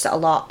Jacob watched it a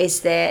lot,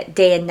 is the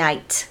Day and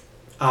Night.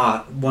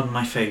 One of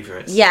my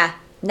favourites. Yeah.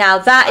 Now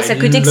that is I a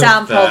good love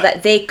example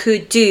that. they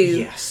could do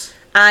Yes.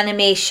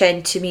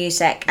 animation to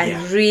music and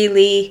Yeah.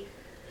 really,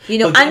 you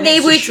know, But and then they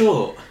it's a would,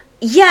 short.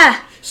 yeah.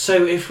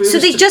 So if we So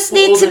was they to just put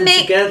need all to them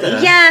make, together,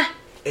 yeah.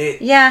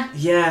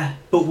 Yeah.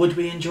 But would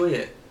we enjoy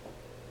it?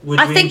 Would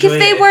I we think if enjoy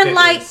they it were it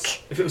like was,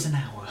 if it was an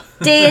hour.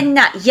 Day and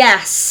Night,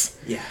 yes.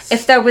 Yes.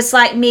 If there was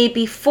like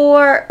maybe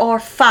 4 or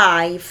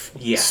 5,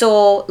 Yeah.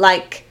 so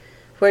like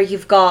where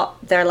you've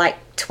got they're like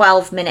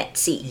 12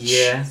 minutes each,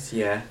 Yes.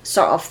 Yeah.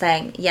 sort of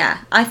thing. Yeah,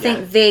 I think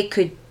Yeah. they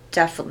could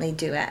definitely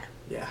do it,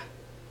 Yeah.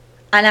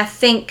 and I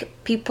think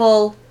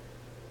people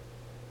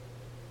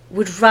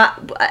would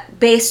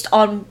based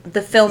on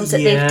the films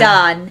that Yeah. they've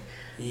done.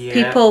 Yeah.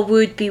 People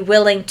would be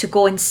willing to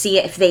go and see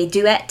it if they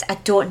do it. I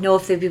don't know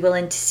if they'd be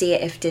willing to see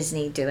it if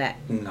Disney do it.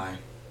 No.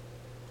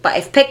 But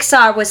if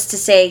Pixar was to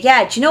say,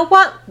 yeah, do you know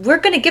what? We're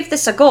going to give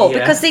this a go. Yeah.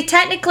 Because they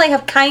technically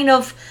have kind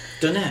of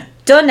Done it.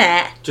 done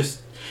it. Just.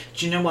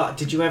 Do you know what?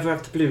 Did you ever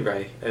have the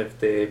Blu-ray of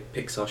the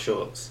Pixar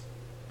shorts?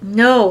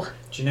 No.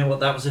 Do you know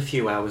what? That was a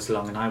few hours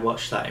long, and I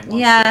watched that in one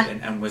Yeah.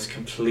 sitting and was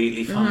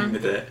completely fine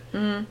with it.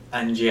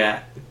 And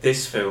yet,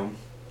 this film,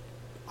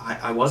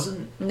 I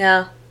wasn't.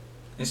 No.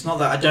 It's not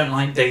that I don't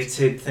like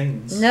dated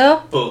things.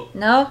 No. But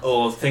No.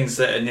 or things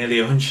that are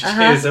nearly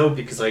 100 years old,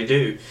 because I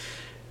do.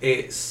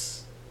 It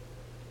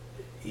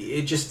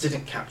just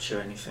didn't capture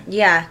anything.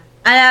 Yeah.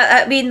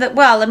 And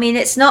I mean,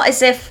 it's not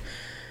as if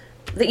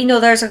that, you know,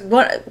 there's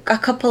a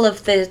couple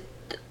of the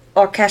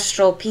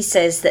orchestral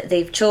pieces that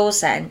they've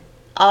chosen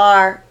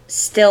are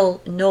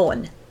still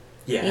known.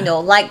 Yeah. You know,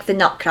 like the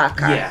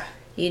Nutcracker. Yeah.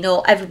 You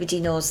know, everybody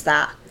knows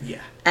that.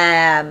 Yeah.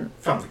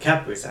 From the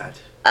Cadbury's ad.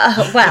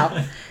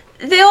 Well,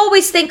 they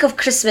always think of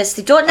Christmas.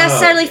 They don't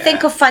necessarily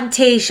think of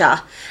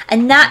Fantasia,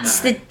 and that's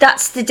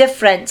the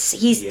difference.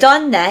 He's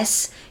done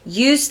this,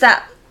 used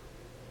that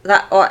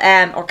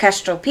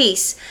orchestral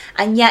piece,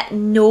 and yet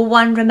no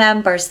one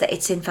remembers that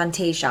it's in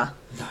Fantasia.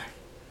 No.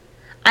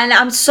 And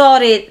I'm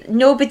sorry,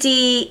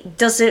 nobody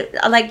does it.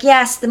 Like,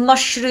 yes, the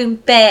mushroom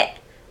bit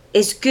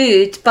is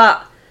good,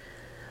 but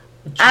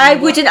I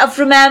wouldn't have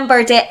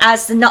remembered it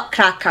as the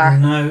Nutcracker.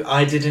 No,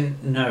 I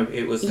didn't know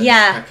it was the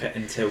Nutcracker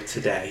until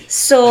today.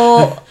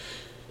 So,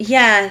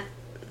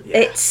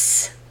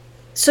 it's...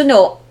 So,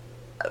 no,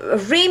 a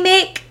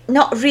remake,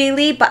 not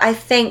really, but I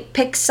think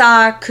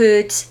Pixar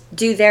could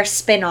do their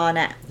spin on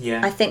it.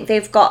 Yeah. I think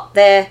they've got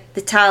the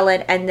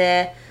talent and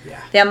the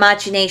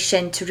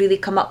imagination to really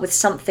come up with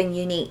something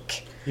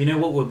unique. You know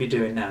what we'll be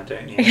doing now,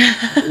 don't you?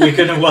 We're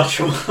going to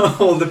watch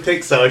all the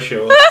Pixar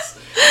shorts.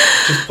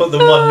 Just put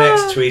them one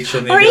next to each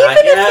other and be like,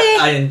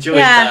 I enjoyed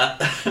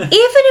that. Even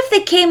if they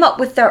came up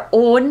with their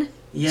own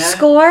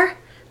score,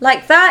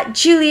 like that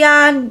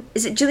Giuliano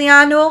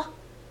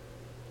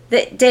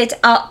that did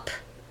Up,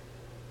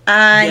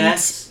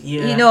 and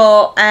you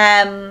know,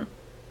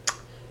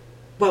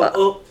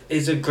 Up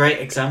is a great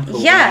example.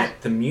 Yeah, where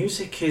the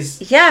music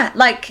is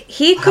like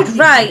he could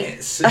write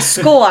a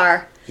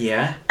score.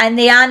 Yeah, and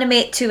they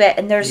animate to it,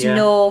 and there's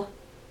no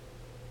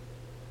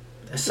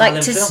a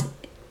silent film.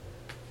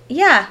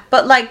 Yeah,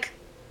 but like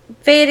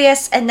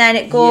various, and then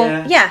it go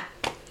Yeah.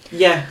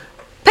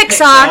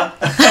 Pixar.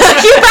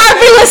 You better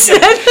be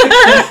listening.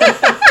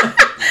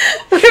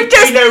 We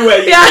know where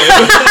you live.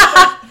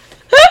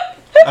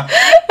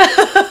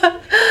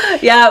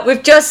 Yeah,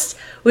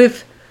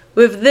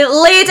 we've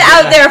laid it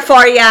out there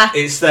for you.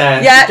 It's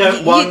there. Yeah,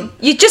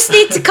 you just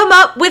need to come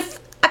up with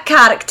a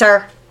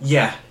character.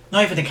 Yeah,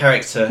 not even a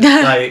character.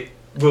 Like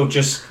we'll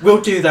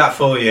do that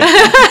for you.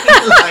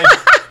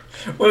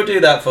 We'll do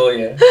that for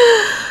you.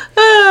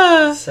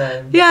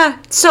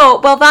 So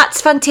well, that's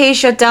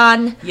Fantasia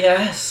done.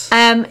 Yes.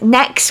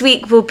 Next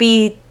week will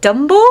be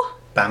Dumbo.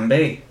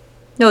 Bambi.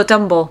 No,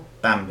 Dumbo.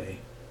 Bambi.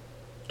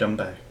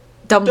 Dumbo.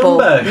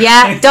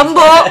 Yeah,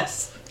 Dumbo.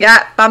 Yes.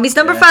 Yeah, Bambi's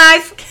number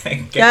 5.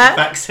 Get your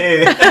facts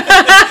here.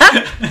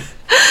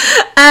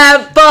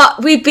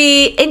 But we'd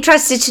be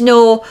interested to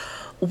know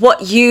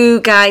what you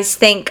guys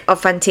think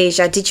of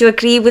Fantasia. Did you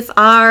agree with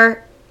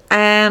our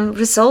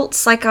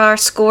results, like our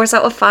scores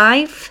out of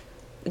 5?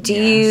 Do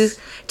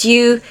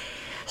you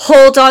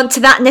hold on to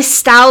that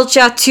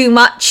nostalgia too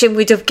much and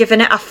would have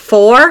given it a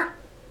 4?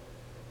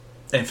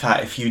 In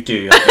fact, if you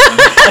do,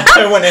 I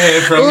don't want to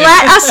hear from you.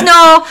 Let us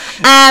know,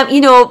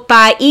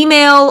 by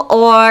email,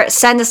 or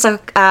send us a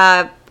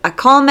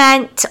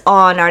comment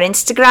on our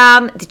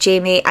Instagram, the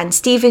Jamie and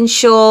Stephen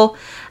Show,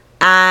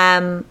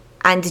 and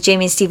the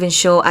Jamie and Stephen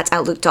Show at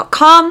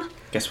outlook.com.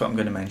 Guess what I'm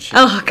going to mention?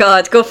 Oh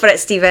God, go for it,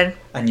 Stephen.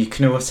 And you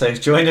can also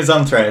join us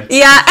on Threads.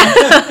 Yeah.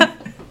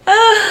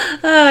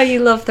 Oh, you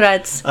love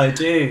Threads. I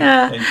do.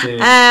 Yeah. I do.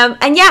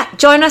 And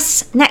join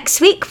us next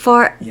week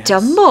for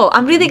Dumbo.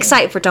 I'm really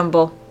excited for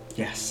Dumbo.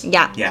 Yes.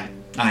 Yeah. Yeah,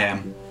 I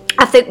am.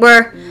 I think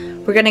we're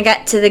gonna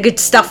get to the good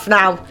stuff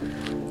now.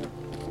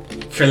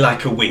 For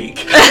like a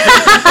week.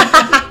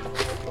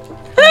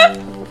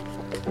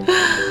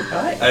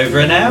 Alright, over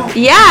and out.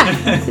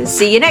 Yeah.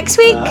 See you next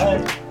week.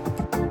 Bye.